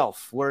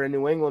himself. Where in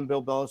New England,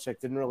 Bill Belichick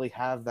didn't really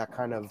have that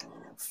kind of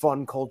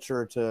fun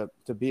culture to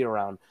be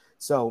around.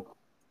 So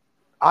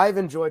I've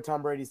enjoyed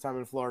Tom Brady's time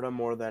in Florida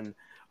more than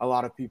a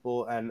lot of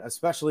people, and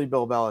especially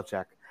Bill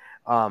Belichick,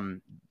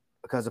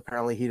 because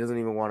apparently he doesn't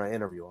even want to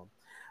interview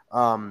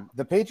him.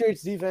 The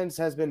Patriots defense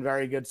has been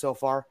very good so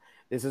far.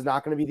 This is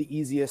not going to be the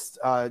easiest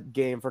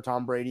game for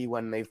Tom Brady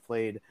when they've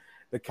played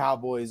the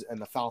Cowboys and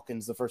the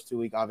Falcons the first 2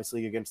 weeks.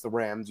 Obviously, against the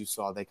Rams, you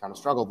saw they kind of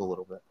struggled a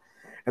little bit.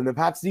 And the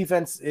Pats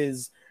defense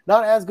is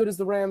not as good as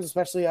the Rams,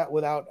 especially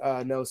without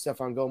no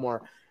Stephon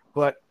Gilmore.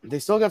 But they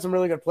still got some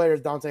really good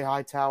players, Dante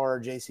Hightower,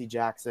 J.C.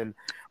 Jackson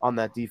on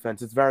that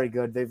defense. It's very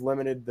good. They've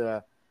limited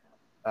the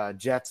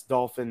Jets,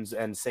 Dolphins,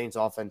 and Saints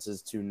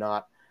offenses to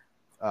not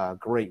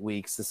great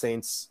weeks. The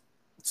Saints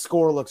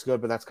score looks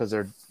good, but that's because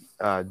their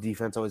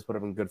defense always put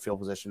them in good field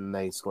position, and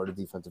they scored a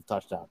defensive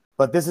touchdown.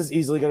 But this is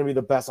easily going to be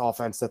the best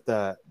offense that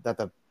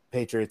the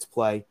Patriots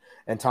play,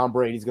 and Tom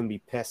Brady's going to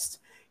be pissed.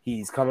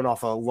 He's coming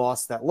off a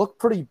loss that looked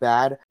pretty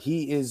bad.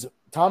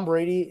 Tom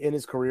Brady in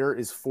his career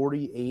is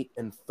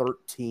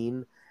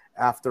 48-13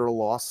 after a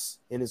loss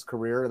in his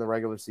career in the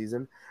regular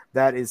season.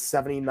 That is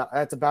 79.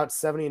 That's about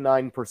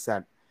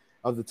 79%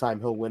 of the time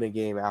he'll win a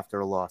game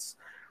after a loss,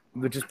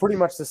 which is pretty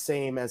much the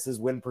same as his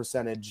win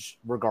percentage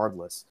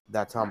regardless,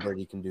 that Tom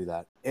Brady can do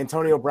that.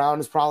 Antonio Brown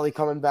is probably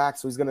coming back,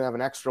 so he's going to have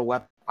an extra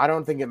weapon. I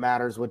don't think it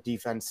matters what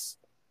defense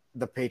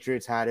the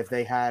Patriots had. If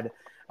they had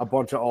a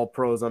bunch of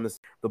all-pros on this,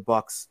 the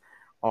Bucs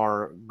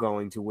are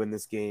going to win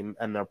this game,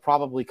 and they'll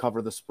probably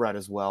cover the spread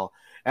as well.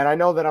 And I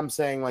know that I'm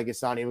saying like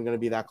it's not even going to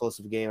be that close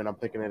of a game, and I'm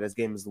picking it as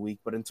game of the week,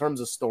 but in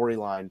terms of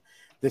storyline,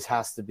 this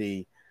has to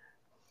be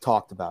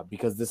talked about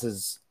because this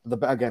is, the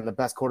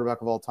best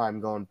quarterback of all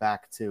time going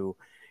back to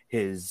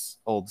his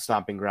old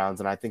stomping grounds,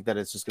 and I think that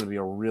it's just going to be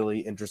a really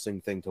interesting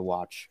thing to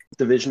watch.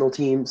 Divisional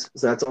teams,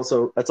 so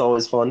that's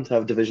always fun to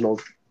have divisional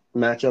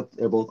matchup.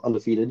 They're both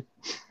undefeated.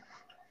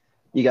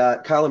 You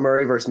got Kyler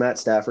Murray versus Matt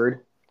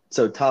Stafford.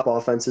 So top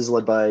offenses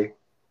led by,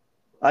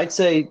 I'd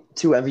say,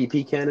 2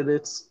 MVP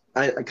candidates.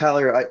 I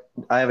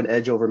have an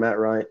edge over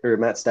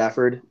Matt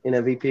Stafford in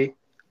MVP,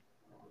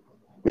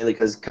 mainly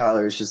because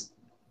Kyler is just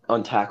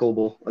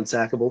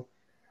unsackable.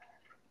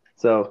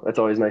 So that's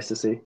always nice to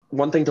see.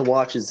 One thing to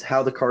watch is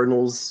how the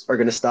Cardinals are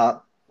going to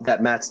stop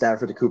that Matt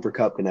Stafford to Cooper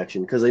Kupp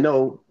connection, because they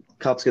know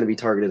Kupp's going to be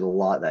targeted a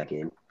lot that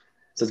game.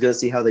 So it's going to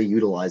see how they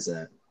utilize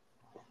that.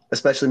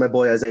 Especially my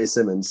boy Isaiah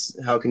Simmons.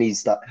 How can he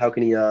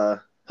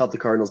help the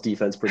Cardinals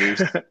defense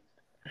produce?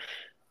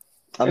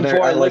 And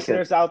for our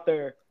listeners out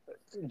there,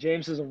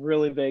 James is a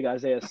really big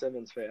Isaiah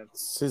Simmons fan.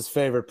 It's his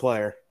favorite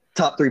player.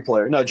 Top 3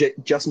 player. No,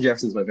 Justin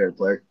Jefferson's my favorite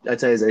player. I'd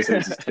say Isaiah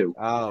Simmons is 2.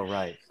 Oh,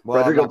 right. Well,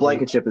 Rodrigo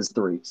Blankenship is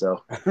 3,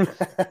 so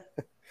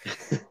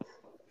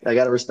I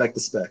got to respect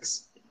the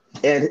specs.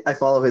 And I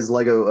follow his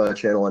Lego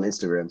channel on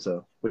Instagram,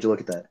 so would you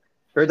look at that?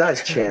 Or not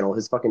his channel,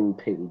 his fucking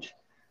page.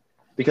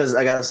 Because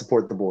I got to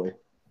support the boy.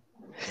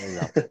 There you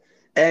go.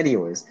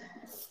 Anyways,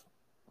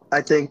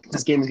 I think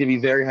this game is going to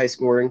be very high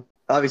scoring.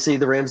 Obviously,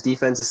 the Rams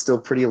defense is still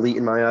pretty elite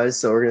in my eyes,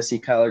 so we're going to see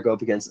Kyler go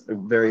up against a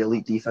very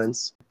elite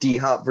defense.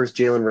 D-Hop versus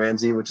Jalen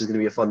Ramsey, which is going to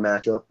be a fun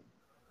matchup.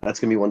 That's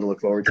going to be one to look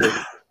forward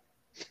to.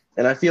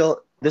 And I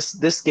feel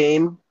this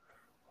game,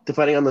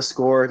 depending on the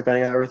score,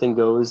 depending on how everything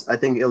goes, I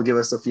think it'll give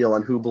us a feel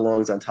on who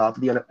belongs on top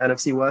of the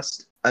NFC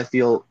West. I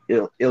feel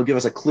it'll give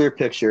us a clear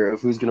picture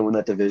of who's going to win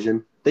that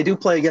division. They do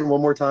play again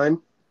one more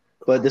time,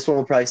 but this one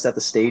will probably set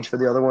the stage for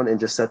the other one and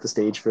just set the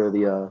stage for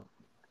the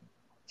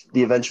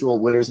eventual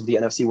winners of the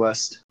NFC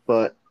West.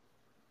 But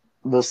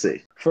we'll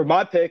see. For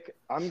my pick,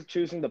 I'm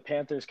choosing the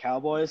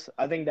Panthers-Cowboys.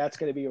 I think that's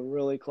going to be a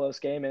really close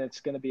game, and it's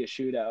going to be a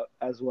shootout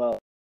as well.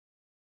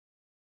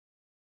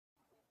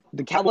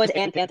 The Cowboys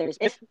and Panthers.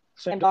 If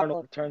Sam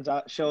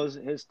Darnold shows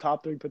his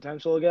top 3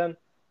 potential again,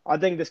 I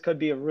think this could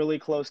be a really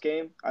close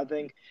game. I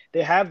think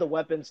they have the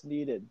weapons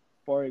needed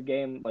for a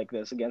game like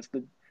this against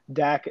the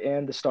Dak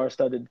and the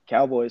star-studded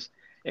Cowboys.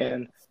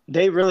 And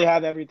they really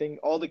have everything,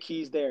 all the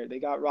keys there. They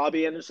got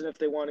Robbie Anderson if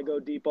they want to go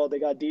deep ball. They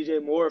got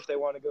DJ Moore if they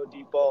want to go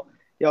deep ball.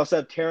 You also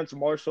have Terrence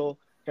Marshall.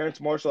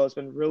 Terrence Marshall has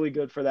been really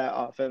good for that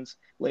offense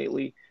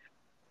lately.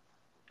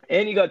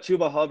 And you got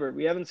Chuba Hubbard.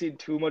 We haven't seen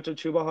too much of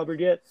Chuba Hubbard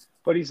yet,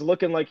 but he's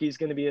looking like he's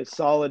going to be a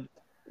solid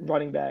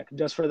running back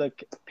just for the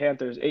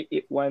Panthers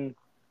when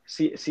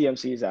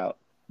CMC is out.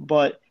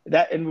 But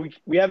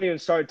we haven't even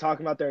started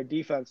talking about their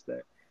defense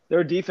there.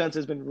 Their defense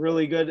has been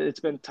really good. It's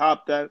been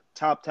top 10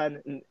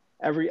 in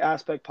every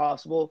aspect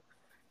possible.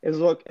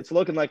 It's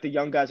looking like the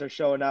young guys are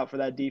showing out for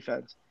that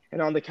defense.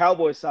 And on the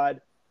Cowboys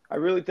side, I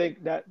really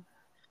think that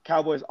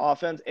Cowboys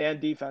offense and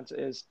defense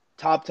is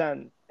top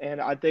 10. And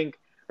I think,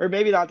 or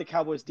maybe not the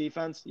Cowboys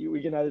defense,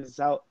 we can edit this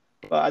out,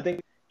 but I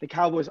think the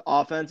Cowboys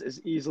offense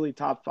is easily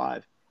top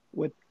 5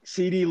 with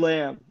CeeDee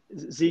Lamb,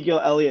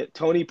 Ezekiel Elliott,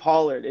 Tony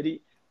Pollard.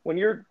 When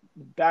your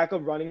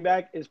backup running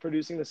back is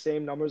producing the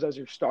same numbers as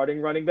your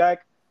starting running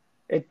back,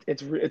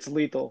 it's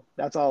lethal.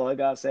 That's all I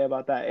gotta say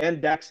about that.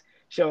 And Dak's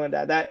showing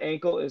that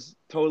ankle is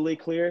totally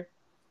clear.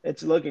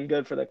 it's looking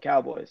good for the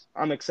Cowboys.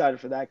 I'm excited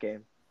for that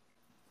game.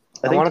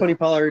 I think Tony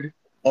Pollard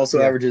also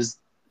Yeah. averages.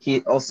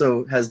 He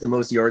also has the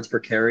most yards per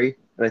carry,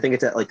 and I think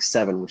it's at like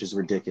 7, which is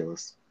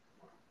ridiculous.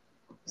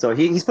 So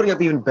he's putting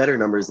up even better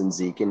numbers than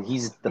Zeke, and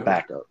he's the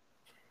backup.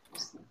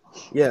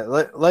 Yeah,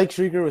 like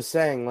Shrieker was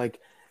saying, like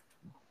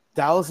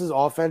Dallas's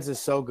offense is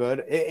so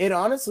good. It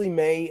honestly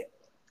may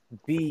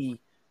be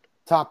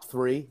top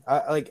 3.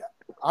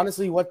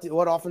 Honestly, what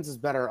offense is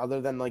better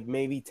other than like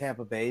maybe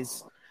Tampa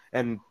Bay's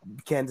and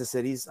Kansas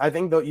City's? I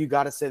think you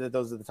got to say that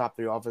those are the top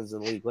 3 offenses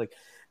in the league. Like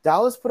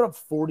Dallas put up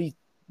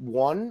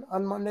 41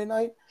 on Monday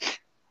night.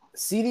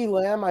 CeeDee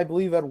Lamb, I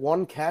believe, had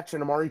 1 catch,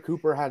 and Amari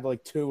Cooper had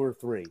like 2 or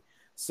 3.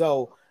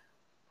 So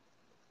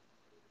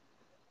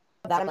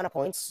that amount of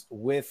points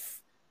with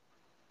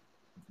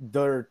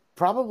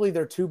probably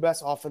their 2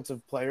 best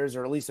offensive players,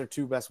 or at least their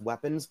 2 best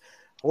weapons,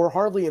 were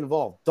hardly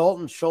involved.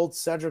 Dalton Schultz,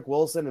 Cedric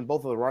Wilson, and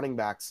both of the running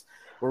backs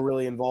were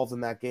really involved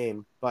in that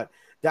game. But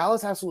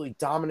Dallas absolutely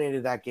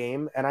dominated that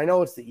game. And I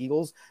know it's the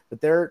Eagles, but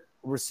their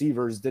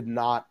receivers did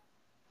not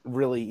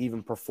really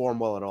even perform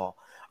well at all.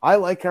 I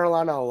like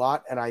Carolina a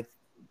lot, and I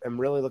am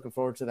really looking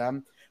forward to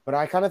them. But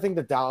I kind of think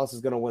that Dallas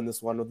is going to win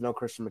this one with no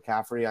Christian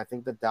McCaffrey. I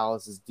think that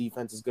Dallas's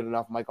defense is good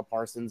enough. Michael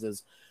Parsons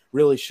has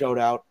really showed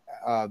out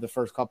the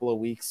first couple of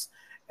weeks.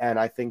 And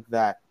I think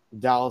that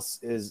Dallas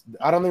is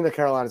 – I don't think that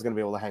Carolina is going to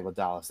be able to hang with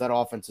Dallas. That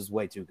offense is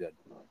way too good.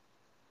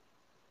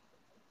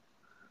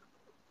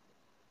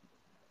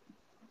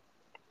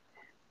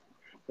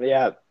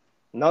 Yeah.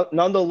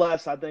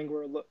 Nonetheless, I think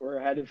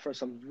we're headed for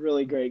some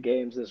really great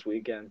games this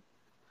weekend.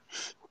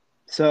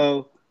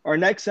 So our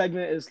next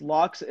segment is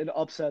locks and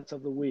upsets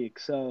of the week.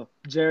 So,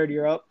 Jared,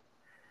 you're up.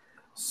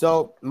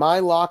 So my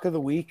lock of the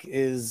week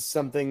is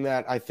something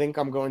that I think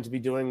I'm going to be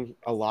doing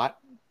a lot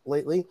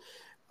lately,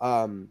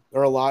 or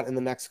a lot in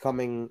the next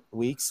coming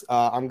weeks.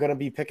 I'm going to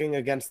be picking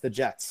against the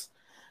Jets.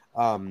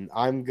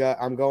 I'm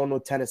going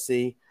with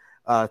Tennessee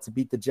to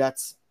beat the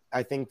Jets.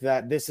 I think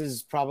that this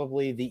is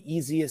probably the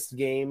easiest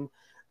game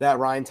that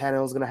Ryan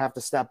Tannehill is going to have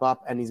to step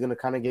up, and he's going to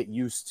kind of get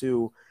used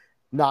to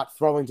not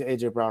throwing to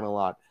A.J. Brown a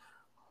lot.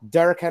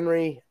 Derrick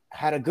Henry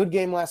had a good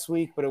game last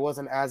week, but it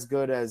wasn't as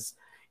good as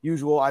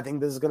usual. I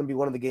think this is going to be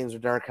one of the games where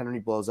Derrick Henry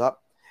blows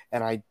up,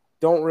 and I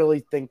don't really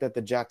think that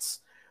the Jets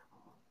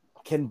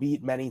can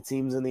beat many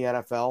teams in the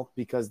NFL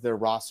because their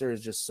roster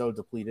is just so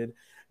depleted.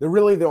 They're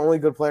really the only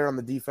good player on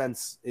the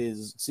defense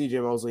is C.J.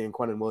 Mosley and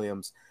Quentin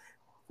Williams,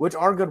 which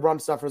are good run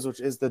stuffers, which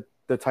is the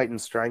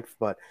Titans' strength,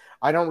 but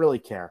I don't really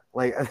care.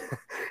 Like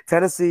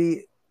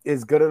Tennessee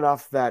is good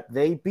enough that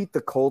they beat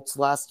the Colts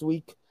last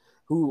week,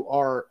 who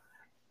are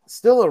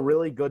still a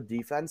really good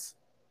defense.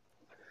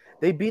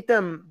 They beat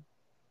them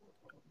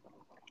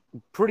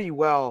pretty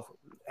well,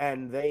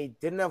 and they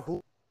didn't have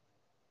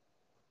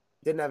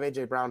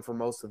A.J. Brown for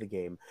most of the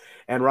game.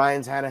 And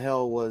Ryan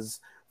Tannehill was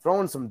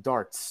throwing some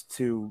darts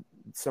to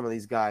some of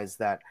these guys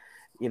that,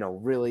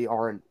 really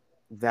aren't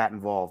that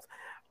involved.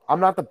 I'm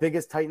not the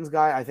biggest Titans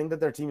guy. I think that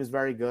their team is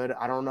very good.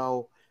 I don't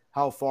know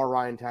how far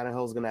Ryan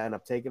Tannehill is going to end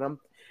up taking them.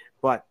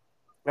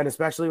 And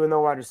especially with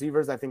no wide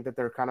receivers, I think that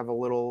they're kind of a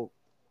little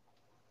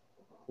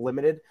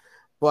limited.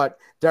 But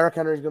Derrick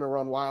Henry is going to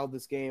run wild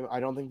this game. I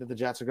don't think that the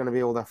Jets are going to be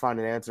able to find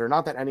an answer.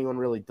 Not that anyone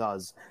really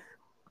does.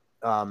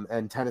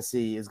 And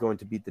Tennessee is going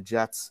to beat the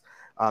Jets.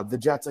 The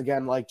Jets,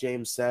 again, like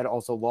James said,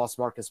 also lost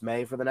Marcus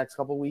May for the next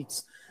couple of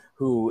weeks,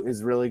 who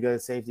is really good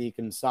at safety. He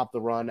can stop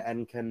the run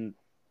and can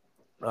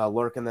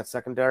lurk in that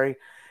secondary.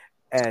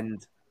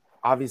 And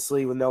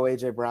obviously with no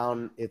A.J.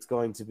 Brown, it's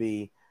going to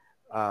be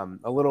a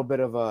little bit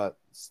of a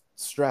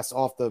stress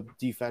off the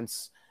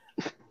defense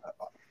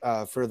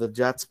for the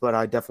Jets, but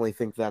I definitely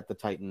think that the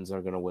Titans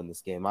are going to win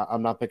this game.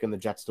 I'm not picking the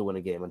Jets to win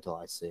a game until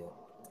I see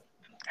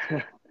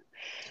it.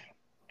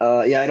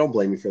 Yeah, I don't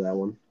blame you for that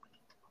one.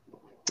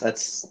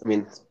 It's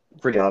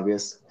pretty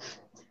obvious.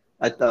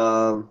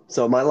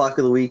 So my lock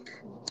of the week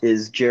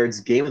is Jared's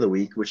game of the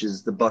week, which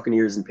is the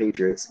Buccaneers and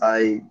Patriots.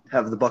 I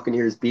have the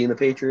Buccaneers beating the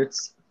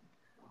Patriots,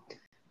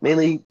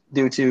 mainly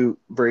due to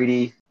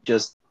Brady,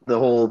 just the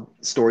whole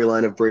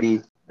storyline of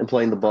Brady and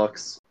playing the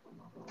Bucs.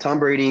 Tom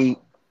Brady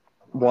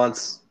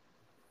wants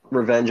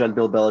revenge on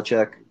Bill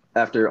Belichick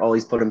after all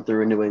he's put him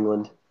through in New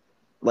England.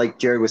 Like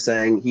Jared was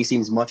saying, he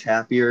seems much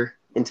happier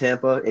in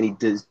Tampa, and he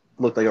did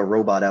look like a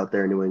robot out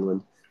there in New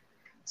England.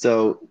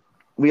 So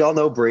we all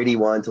know Brady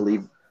wanted to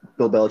leave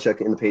Bill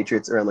Belichick in the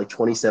Patriots around like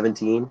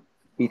 2017.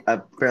 He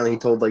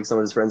told like some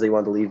of his friends that he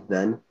wanted to leave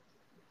then.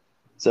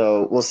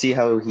 So we'll see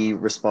how he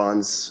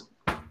responds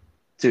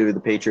to the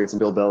Patriots and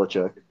Bill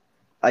Belichick.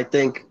 I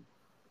think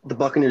the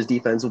Buccaneers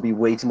defense will be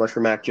way too much for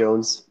Mac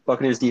Jones.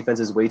 Buccaneers defense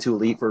is way too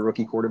elite for a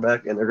rookie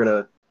quarterback, and they're going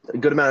to a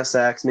good amount of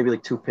sacks, maybe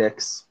like 2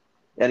 picks.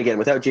 And again,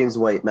 without James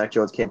White, Mac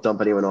Jones can't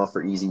dump anyone off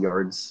for easy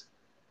yards.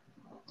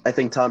 I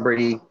think Tom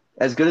Brady,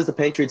 as good as the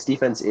Patriots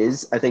defense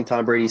is, I think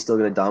Tom Brady's still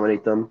going to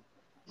dominate them.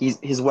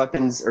 His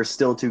weapons are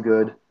still too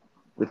good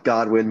with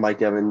Godwin,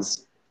 Mike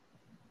Evans,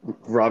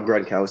 Rob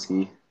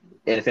Gronkowski.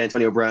 And if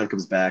Antonio Brown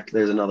comes back,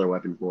 there's another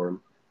weapon for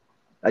him.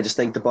 I just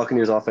think the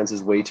Buccaneers offense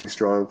is way too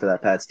strong for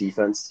that Pats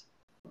defense.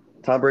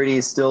 Tom Brady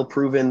is still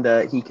proven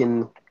that he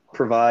can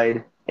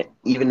provide,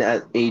 even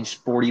at age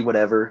 40,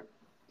 whatever.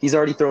 He's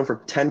already thrown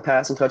for 10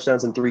 passing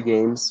touchdowns in 3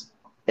 games,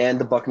 and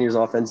the Buccaneers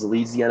offense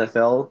leads the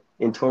NFL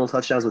in total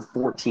touchdowns with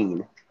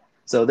 14.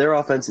 So their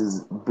offense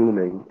is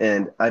booming,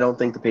 and I don't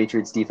think the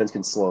Patriots defense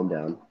can slow them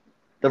down.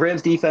 The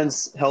Rams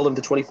defense held them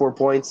to 24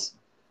 points,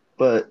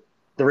 but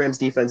the Rams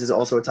defense is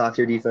also a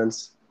top-tier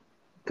defense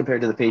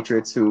compared to the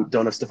Patriots, who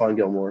don't have Stephon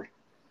Gilmore.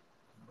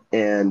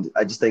 And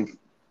I just think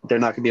they're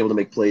not going to be able to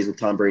make plays with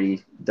Tom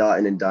Brady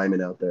dotting and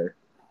diming out there.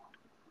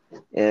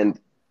 And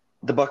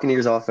the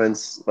Buccaneers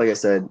offense, like I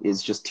said,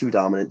 is just too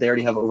dominant. They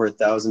already have over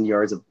 1,000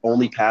 yards of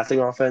only passing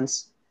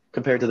offense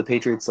compared to the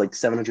Patriots, like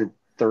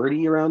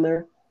 730 around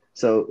there.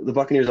 So the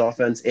Buccaneers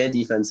offense and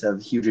defense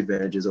have huge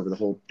advantages over the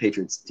whole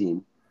Patriots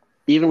team.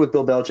 Even with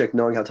Bill Belichick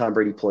knowing how Tom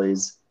Brady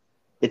plays,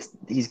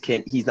 he's not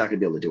going to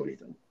be able to do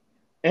anything.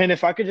 And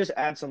if I could just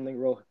add something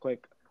real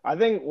quick, I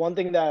think one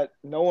thing that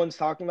no one's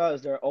talking about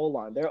is their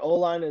O-line. Their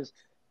O-line is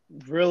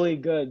really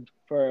good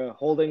for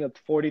holding a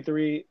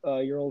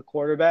 43-year-old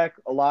quarterback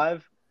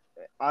alive.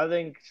 I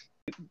think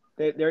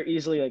they're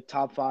easily like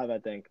top 5, I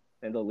think,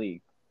 in the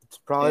league. It's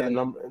probably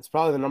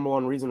the number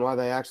one reason why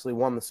they actually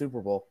won the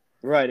Super Bowl.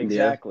 Right,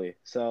 exactly. Yeah.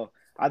 So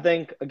I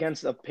think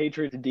against a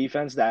Patriots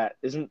defense that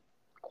isn't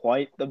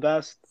quite the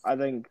best, I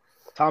think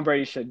Tom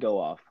Brady should go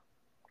off.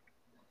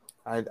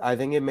 I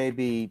think it may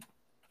be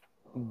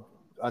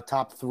a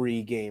top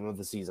 3 game of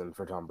the season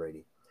for Tom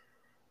Brady.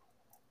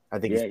 I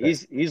think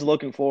he's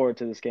looking forward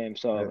to this game,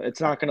 so it's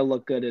not going to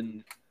look good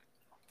in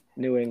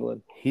New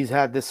England. He's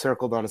had this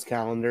circled on his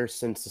calendar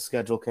since the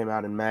schedule came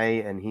out in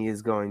May, and he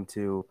is going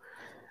to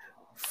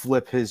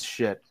flip his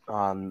shit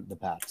on the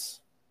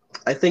Pats.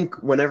 I think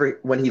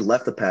when he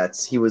left the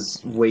Pats, he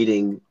was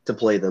waiting to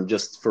play them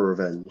just for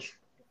revenge.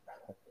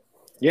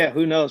 Yeah,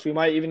 who knows? We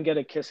might even get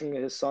a kissing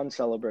his son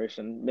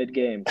celebration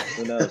mid-game.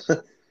 Who knows?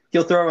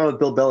 He'll throw around with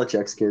Bill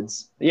Belichick's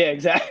kids. Yeah,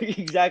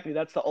 exactly.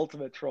 That's the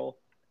ultimate troll.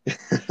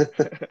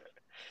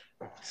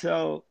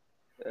 So,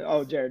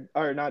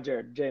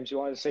 James, you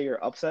want to say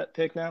your upset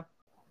pick now?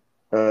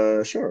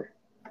 Sure.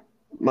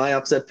 My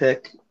upset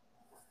pick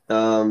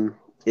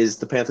is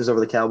the Panthers over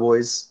the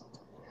Cowboys.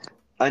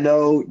 I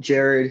know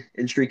Jared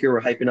and Streaker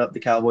were hyping up the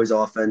Cowboys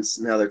offense.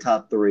 Now they're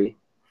top 3.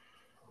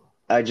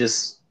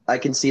 I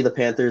can see the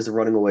Panthers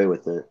running away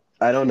with it.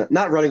 I don't know.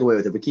 Not running away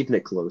with it, but keeping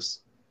it close.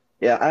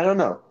 Yeah, I don't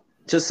know.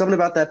 Just something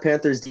about that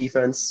Panthers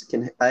defense.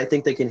 I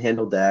think they can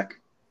handle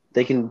Dak.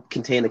 They can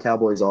contain the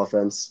Cowboys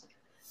offense.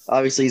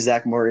 Obviously,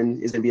 Zach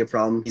Martin is going to be a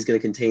problem. He's going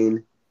to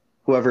contain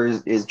whoever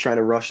is trying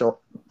to rush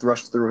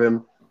through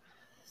him.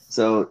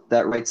 So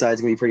that right side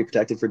is going to be pretty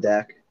protected for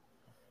Dak.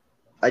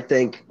 I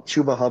think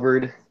Chuba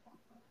Hubbard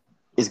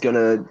is going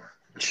to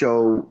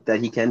show that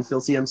he can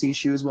fill CMC's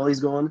shoes while he's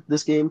gone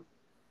this game.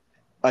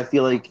 I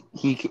feel like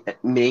he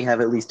may have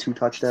at least 2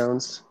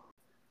 touchdowns.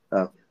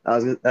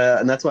 And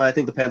that's why I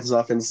think the Panthers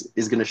offense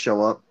is going to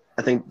show up.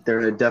 I think they're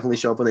going to definitely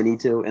show up when they need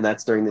to, and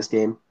that's during this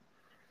game.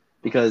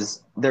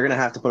 Because they're going to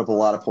have to put up a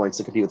lot of points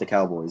to compete with the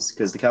Cowboys.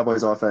 Because the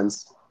Cowboys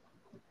offense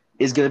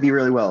is going to be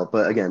really well.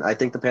 But again, I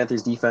think the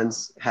Panthers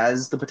defense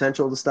has the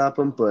potential to stop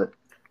them, but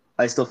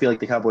I still feel like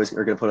the Cowboys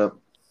are going to put up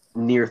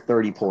near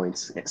 30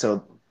 points.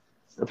 So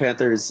the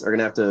Panthers are going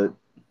to have to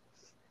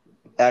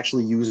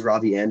actually use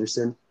Robbie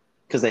Anderson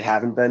because they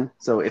haven't been.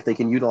 So if they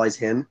can utilize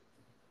him,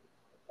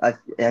 I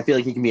feel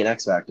like he can be an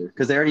X factor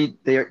because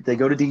they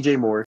go to DJ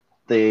Moore.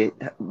 They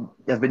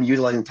have been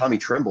utilizing Tommy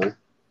Tremble,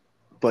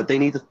 but they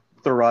need to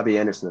throw Robbie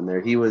Anderson in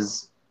there. He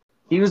was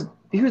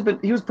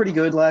pretty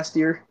good last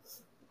year.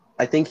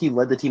 I think he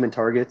led the team in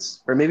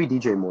targets, or maybe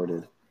DJ Moore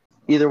did.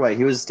 Either way,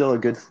 he was still a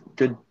good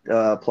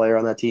player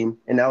on that team.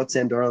 And now it's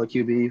Sam Darnold, the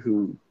QB,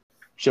 who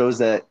shows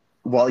that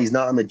while he's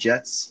not on the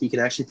Jets, he can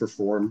actually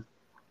perform.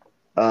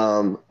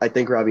 I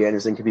think Robbie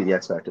Anderson could be the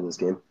X factor in this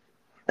game.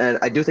 And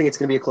I do think it's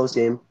going to be a close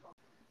game.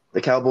 The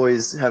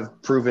Cowboys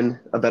have proven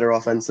a better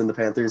offense than the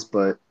Panthers,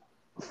 but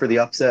for the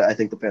upset, I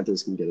think the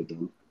Panthers can get it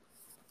done.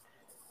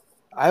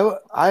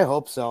 I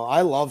hope so.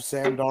 I love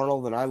Sam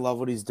Darnold, and I love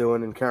what he's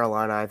doing in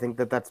Carolina. I think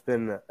it's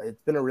been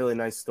a really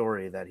nice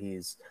story that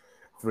he's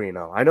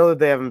 3-0. I know that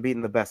they haven't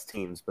beaten the best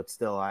teams, but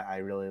still, I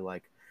really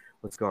like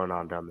what's going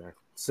on down there.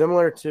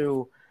 Similar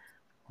to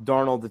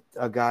Darnold,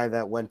 a guy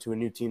that went to a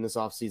new team this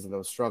offseason that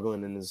was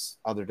struggling in his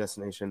other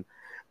destination.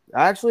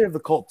 I actually have the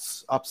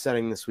Colts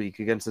upsetting this week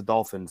against the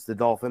Dolphins. The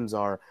Dolphins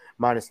are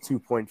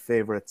 -2-point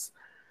favorites.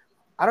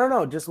 I don't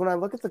know. Just when I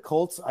look at the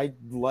Colts, I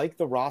like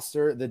the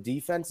roster. The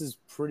defense is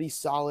pretty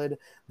solid.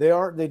 They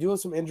do have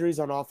some injuries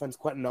on offense.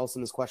 Quentin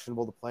Nelson is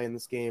questionable to play in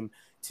this game.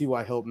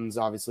 T.Y. Hilton's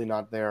obviously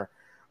not there.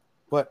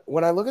 But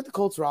when I look at the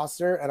Colts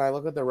roster and I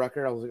look at the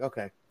record, I was like,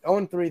 okay,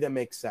 0-3, that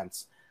makes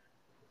sense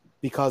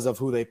because of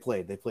who they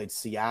played. They played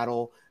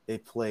Seattle, they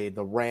played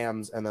the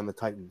Rams, and then the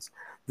Titans.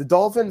 The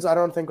Dolphins, I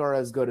don't think are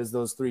as good as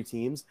those 3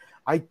 teams.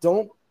 I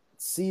don't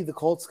see the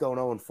Colts going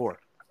 0-4.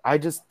 I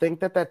just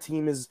think that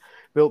team is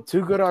built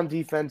too good on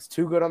defense,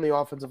 too good on the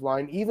offensive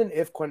line, even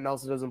if Quentin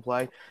Nelson doesn't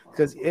play.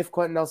 Because if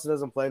Quentin Nelson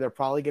doesn't play, they're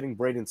probably getting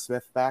Braden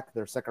Smith back,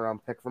 their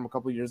second-round pick from a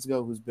couple of years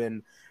ago, who's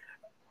been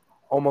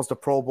almost a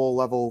Pro Bowl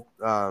level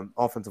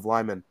offensive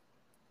lineman.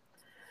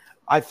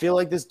 I feel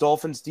like this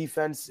Dolphins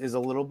defense is a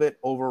little bit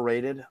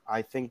overrated.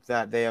 I think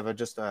that they have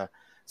just a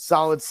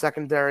solid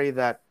secondary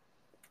that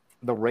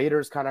the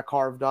Raiders kind of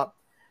carved up.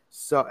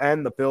 So,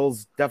 and the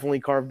Bills definitely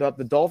carved up.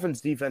 The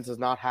Dolphins defense has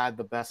not had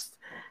the best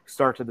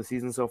start to the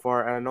season so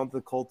far. And I know the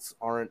Colts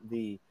aren't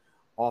the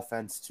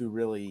offense to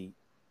really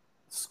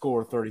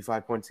score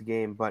 35 points a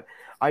game, but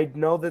I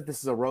know that this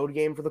is a road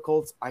game for the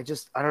Colts. I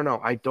don't know.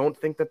 I don't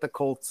think that the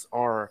Colts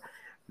are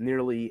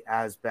nearly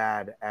as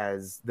bad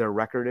as their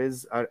record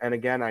is. And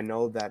again, I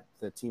know that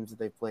the teams that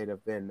they've played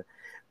have been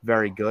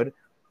very good,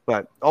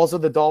 but also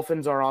the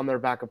Dolphins are on their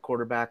backup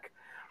quarterback.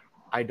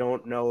 I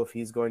don't know if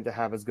he's going to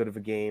have as good of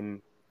a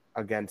game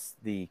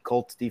against the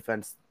Colts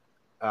defense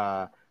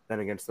than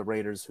against the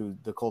Raiders, who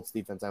the Colts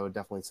defense I would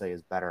definitely say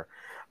is better.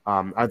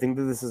 I think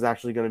that this is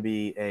actually going to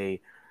be a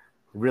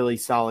really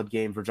solid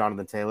game for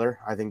Jonathan Taylor.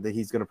 I think that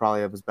he's going to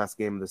probably have his best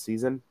game of the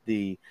season.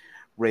 The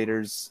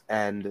Raiders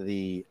and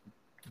the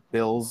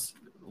Bills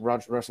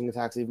rushing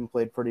attacks even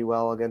played pretty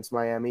well against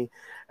Miami,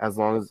 as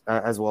well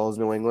as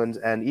New England,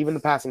 and even the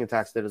passing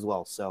attacks did as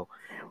well. So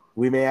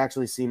we may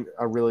actually see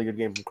a really good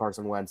game from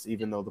Carson Wentz,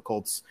 even though the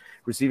Colts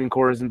receiving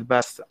core isn't the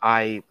best.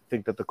 I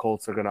think that the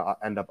Colts are going to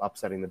end up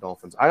upsetting the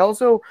Dolphins. I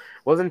also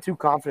wasn't too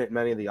confident in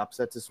many of the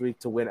upsets this week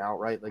to win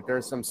outright. Like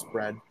there's some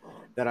spread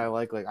that I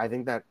like. Like I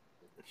think that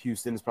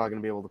Houston is probably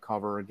going to be able to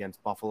cover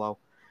against Buffalo.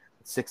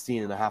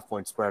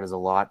 16.5-point spread is a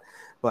lot.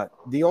 But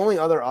the only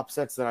other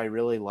upsets that I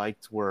really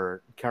liked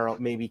were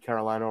maybe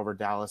Carolina over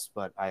Dallas,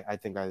 but I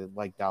think I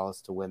like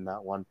Dallas to win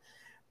that one.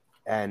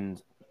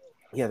 And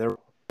yeah, there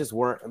just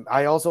weren't.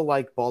 I also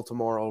like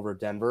Baltimore over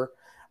Denver.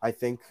 I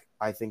think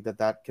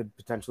that could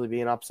potentially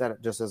be an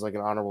upset, just as like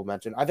an honorable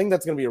mention. I think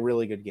that's going to be a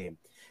really good game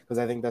because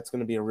I think that's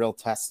going to be a real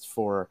test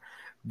for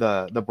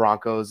the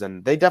Broncos,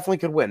 and they definitely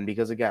could win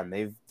because again,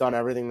 they've done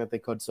everything that they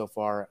could so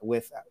far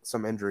with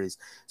some injuries.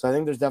 So I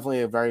think there's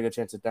definitely a very good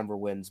chance that Denver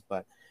wins,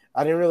 but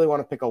I didn't really want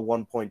to pick a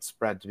 1-point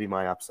spread to be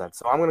my upset.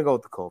 So I'm going to go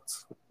with the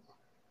Colts.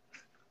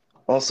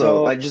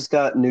 Also, I just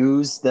got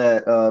news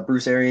that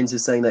Bruce Arians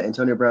is saying that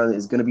Antonio Brown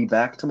is going to be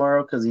back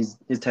tomorrow because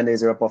his 10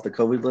 days are up off the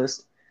COVID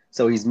list.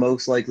 So he's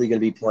most likely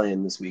going to be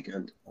playing this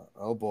weekend.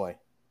 Oh, boy.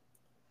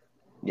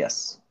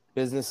 Yes.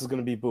 Business is going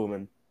to be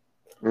booming.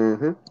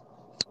 Mm-hmm.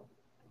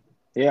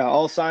 Yeah,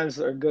 all signs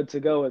are good to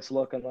go, it's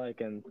looking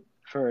like, and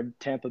for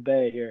Tampa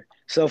Bay here.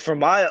 So for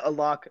my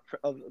lock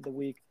of the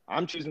week,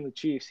 I'm choosing the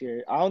Chiefs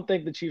here. I don't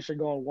think the Chiefs are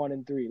going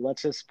 1-3.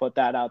 Let's just put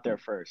that out there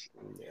first.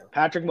 Yeah.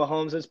 Patrick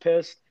Mahomes is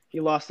pissed.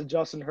 He lost to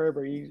Justin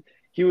Herbert.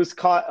 He was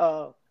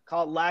caught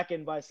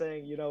lacking by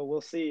saying,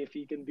 we'll see if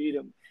he can beat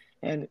him.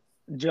 And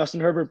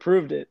Justin Herbert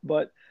proved it.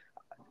 But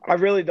I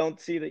really don't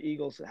see the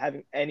Eagles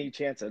having any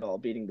chance at all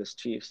beating this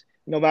Chiefs.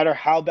 No matter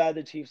how bad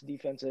the Chiefs'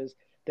 defense is,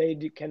 they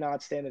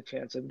cannot stand a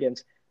chance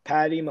against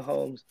Patty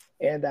Mahomes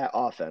and that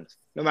offense.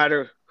 No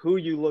matter who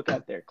you look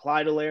at there,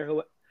 Clyde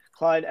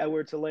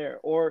Edwards-Helaire,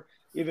 or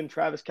even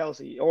Travis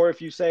Kelce, or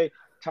if you say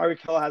Tyreek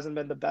Hill hasn't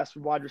been the best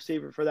wide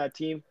receiver for that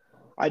team,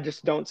 I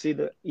just don't see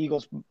the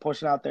Eagles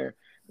pushing out there.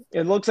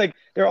 It looks like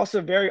they're also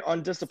very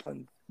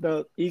undisciplined.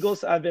 The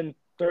Eagles have been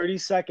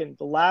 32nd,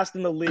 the last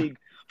in the league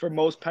for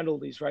most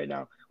penalties right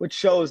now, which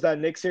shows that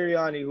Nick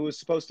Sirianni, who is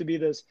supposed to be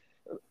this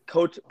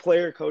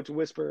player coach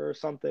whisperer or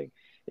something,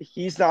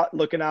 he's not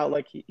looking out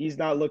like he's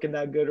not looking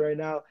that good right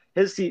now.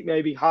 His seat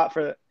may be hot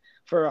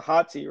for a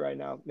hot seat right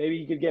now. Maybe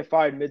he could get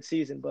fired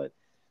mid-season, but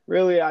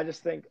really I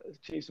just think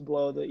Chiefs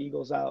blow the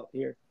Eagles out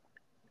here.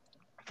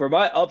 For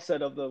my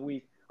upset of the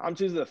week, I'm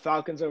choosing the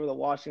Falcons over the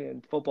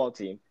Washington football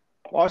team.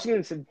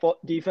 Washington's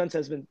defense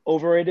has been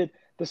overrated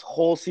this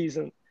whole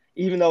season,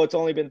 even though it's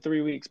only been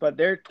 3 weeks, but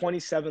they're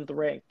 27th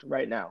ranked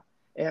right now.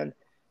 And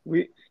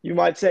you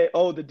might say,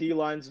 oh, the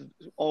D-line's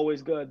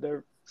always good.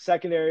 Their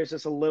secondary is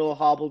just a little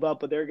hobbled up,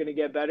 but they're going to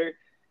get better.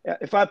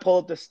 If I pull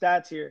up the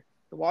stats here,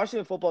 the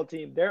Washington football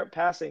team, they're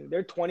passing.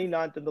 They're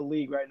 29th in the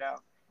league right now,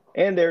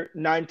 and they're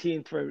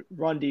 19th for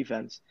run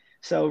defense.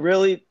 So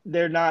really,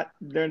 they're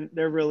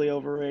really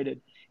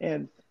overrated.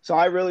 And so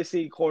I really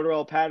see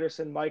Cordell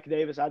Patterson, Mike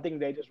Davis. I think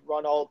they just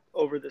run all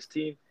over this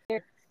team.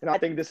 And I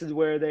think this is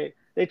where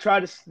they try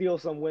to steal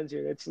some wins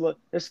here.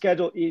 Their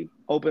schedule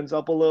opens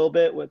up a little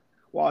bit with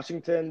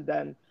Washington,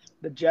 then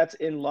the Jets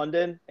in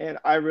London. And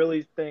I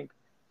really think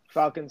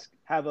Falcons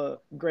have a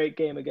great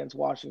game against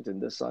Washington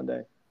this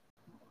Sunday.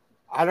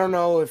 I don't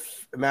know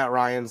if Matt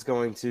Ryan's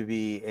going to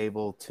be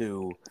able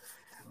to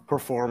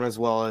perform as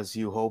well as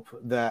you hope.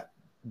 That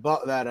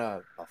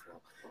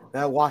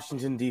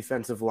Washington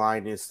defensive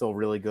line is still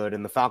really good,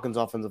 and the Falcons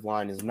offensive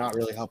line is not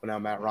really helping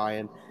out Matt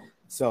Ryan.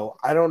 So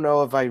I don't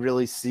know if I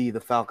really see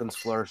the Falcons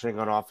flourishing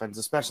on offense,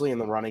 especially in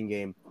the running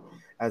game,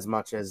 as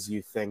much as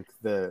you think.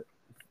 The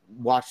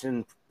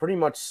Washington pretty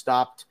much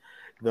stopped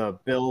the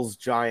Bills,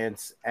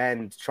 Giants,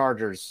 and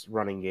Chargers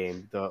running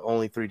game, the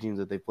only 3 teams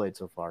that they played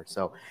so far.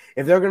 So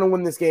if they're going to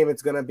win this game, if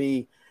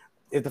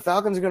the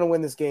Falcons are going to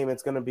win this game,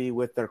 it's going to be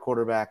with their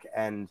quarterback.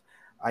 And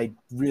I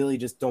really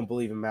just don't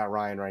believe in Matt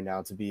Ryan right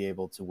now to be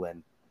able to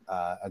win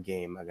a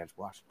game against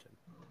Washington.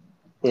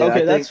 Yeah,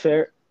 okay, that's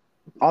fair.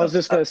 I was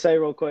just gonna say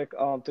real quick,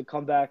 to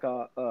come back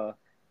to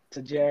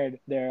Jared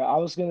there. I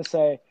was gonna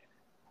say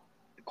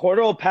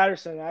Cordell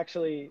Patterson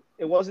actually,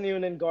 it wasn't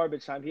even in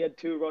garbage time. He had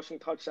 2 rushing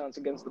touchdowns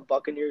against the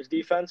Buccaneers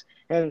defense,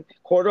 and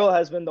Cordell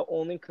has been the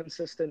only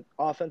consistent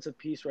offensive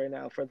piece right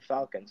now for the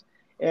Falcons.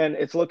 And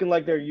it's looking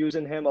like they're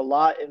using him a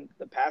lot in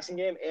the passing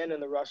game and in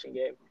the rushing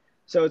game.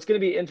 So it's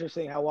going to be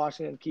interesting how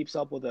Washington keeps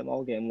up with them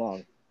all game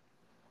long.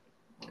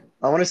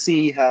 I want to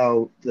see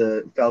how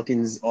the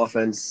Falcons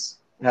offense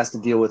has to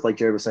deal with, like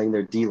Jared was saying,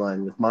 their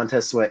D-line with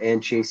Montez Sweat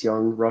and Chase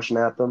Young rushing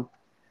at them.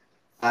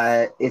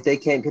 If they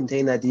can't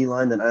contain that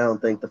D-line, then I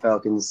don't think the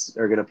Falcons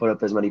are going to put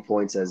up as many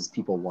points as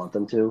people want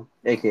them to,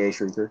 a.k.a.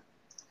 Shrieker.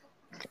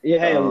 Yeah,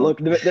 hey, look,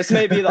 this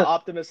may be the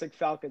optimistic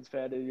Falcons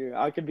fan in here.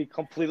 I could be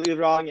completely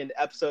wrong in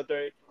episode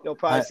 30. You'll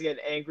probably see an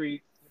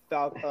angry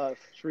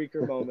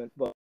Shrieker moment,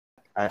 but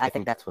I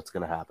think that's what's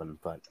going to happen.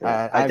 But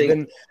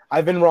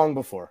I've been wrong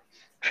before.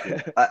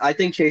 I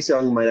think Chase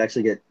Young might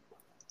actually get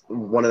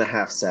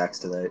 1.5 sacks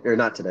today, or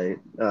not today,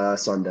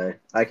 Sunday.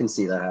 I can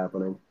see that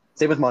happening.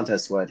 Same with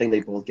Montez Sweat. I think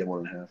they both get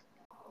 1.5.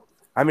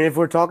 I mean, if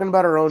we're talking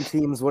about our own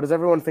teams, what does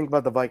everyone think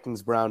about the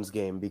Vikings-Browns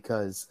game?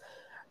 Because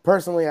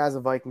personally, as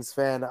a Vikings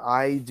fan,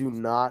 I do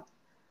not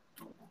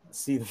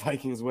see the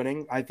Vikings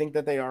winning. I think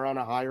that they are on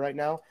a high right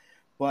now,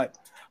 but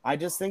I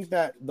just think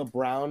that the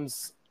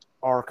Browns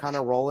are kind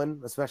of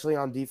rolling, especially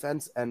on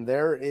defense, and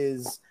there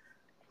is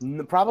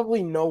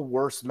probably no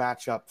worse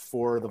matchup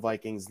for the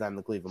Vikings than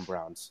the Cleveland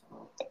Browns.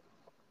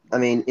 I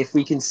mean, if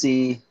we can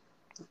see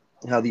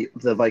how the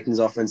Vikings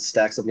offense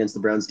stacks up against the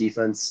Browns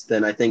defense,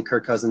 then I think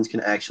Kirk Cousins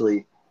can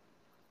actually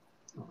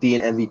be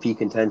in MVP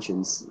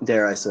contentions,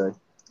 dare I say.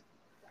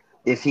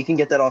 If he can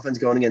get that offense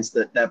going against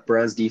that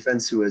Browns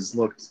defense, who has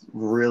looked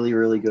really,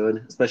 really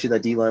good, especially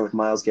that D-line with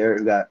Myles Garrett,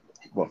 who got,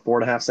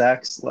 4.5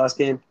 sacks last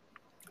game?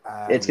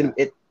 It's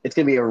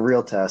gonna be a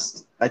real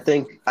test. I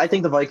think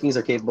the Vikings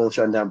are capable of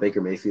shutting down Baker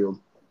Mayfield,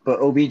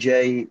 but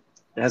OBJ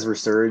has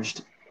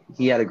resurged.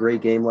 He had a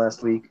great game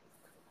last week.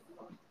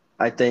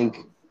 I think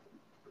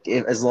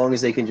as long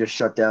as they can just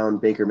shut down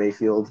Baker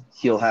Mayfield,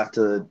 he'll have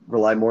to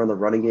rely more on the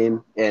running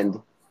game.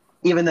 And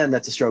even then,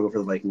 that's a struggle for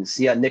the Vikings.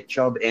 You got Nick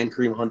Chubb and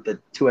Kareem Hunt, the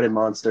 2-headed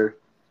monster.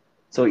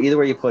 So either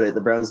way you put it,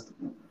 the Browns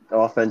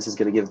offense is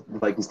going to give the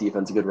Vikings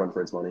defense a good run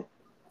for its money.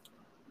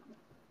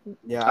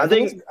 Yeah, I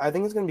think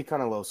it's going to be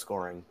kind of low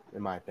scoring,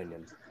 in my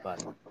opinion.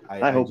 But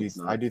I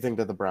do think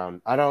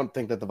that I don't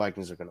think that the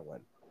Vikings are going to win.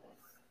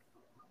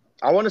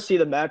 I want to see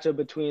the matchup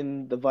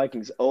between the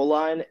Vikings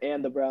O-line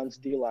and the Browns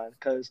D-line,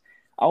 because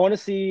I want to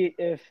see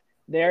if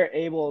they're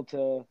able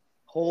to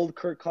hold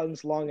Kirk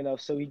Cousins long enough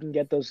so he can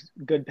get those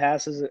good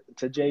passes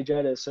to Jay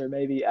Jettis or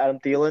maybe Adam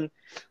Thielen.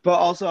 But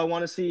also I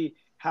want to see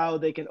how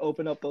they can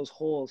open up those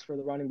holes for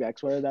the running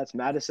backs, whether that's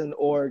Madison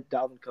or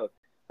Dalvin Cook.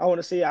 I want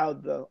to see how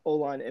the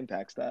O-line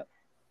impacts that.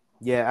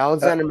 Yeah,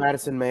 Alexander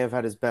Madison may have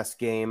had his best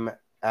game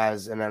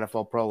as an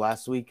NFL pro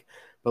last week,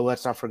 but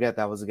let's not forget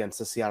that was against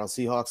the Seattle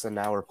Seahawks, and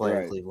now we're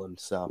playing Cleveland.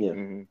 So yeah.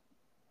 Mm-hmm.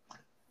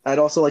 I'd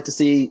also like to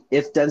see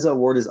if Denzel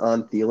Ward is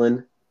on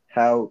Thielen,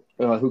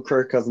 who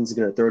Kirk Cousins is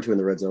going to throw to in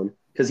the red zone,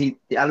 because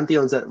Adam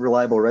Thielen's that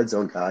reliable red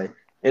zone guy,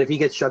 and if he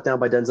gets shut down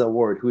by Denzel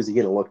Ward, who's he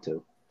going to look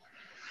to?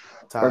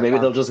 Or maybe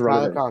they'll just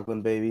run Tyler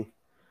Conklin, baby.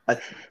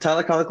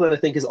 Tyler Conklin, I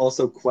think, is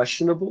also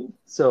questionable.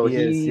 So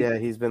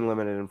he's been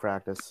limited in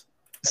practice.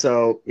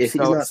 So if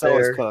he's not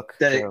there, Cook,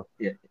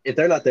 if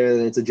they're not there,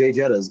 then it's a Jay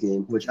Jettas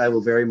game, which I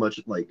will very much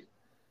like.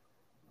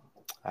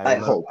 I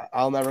hope.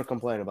 I'll never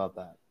complain about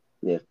that.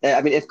 Yeah,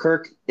 I mean, if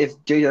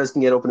Jay Jettas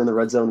can get open in the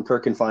red zone,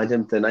 Kirk can find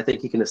him, then I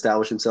think he can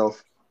establish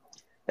himself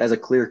as a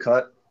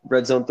clear-cut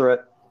red zone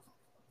threat.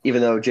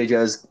 Even though Jay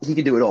Jettas, he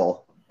can do it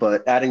all,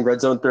 but adding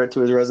red zone threat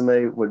to his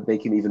resume would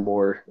make him even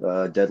more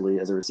deadly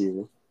as a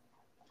receiver.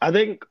 I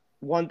think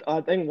one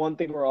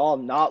thing we're all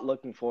not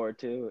looking forward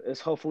to is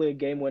hopefully a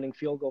game-winning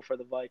field goal for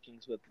the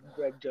Vikings with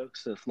Greg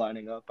Joseph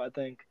lining up. I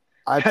think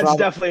that's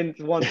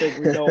definitely one thing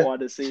we don't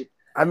want to see.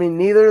 I mean,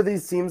 neither of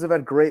these teams have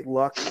had great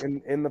luck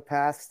in the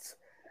past,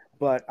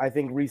 but I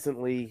think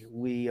recently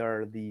we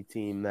are the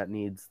team that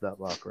needs that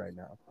luck right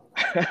now.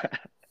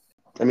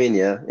 I mean,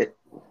 yeah,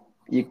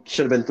 you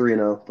should have been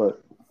 3-0,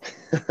 but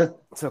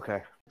it's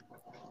okay.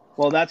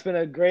 Well, that's been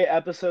a great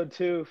episode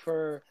too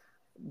for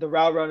the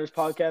Route Runners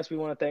podcast. We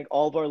want to thank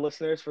all of our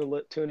listeners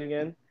for tuning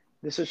in.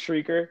 This is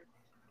Shrieker.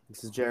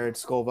 This is Jared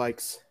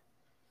Skullbikes.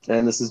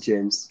 And this is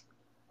James.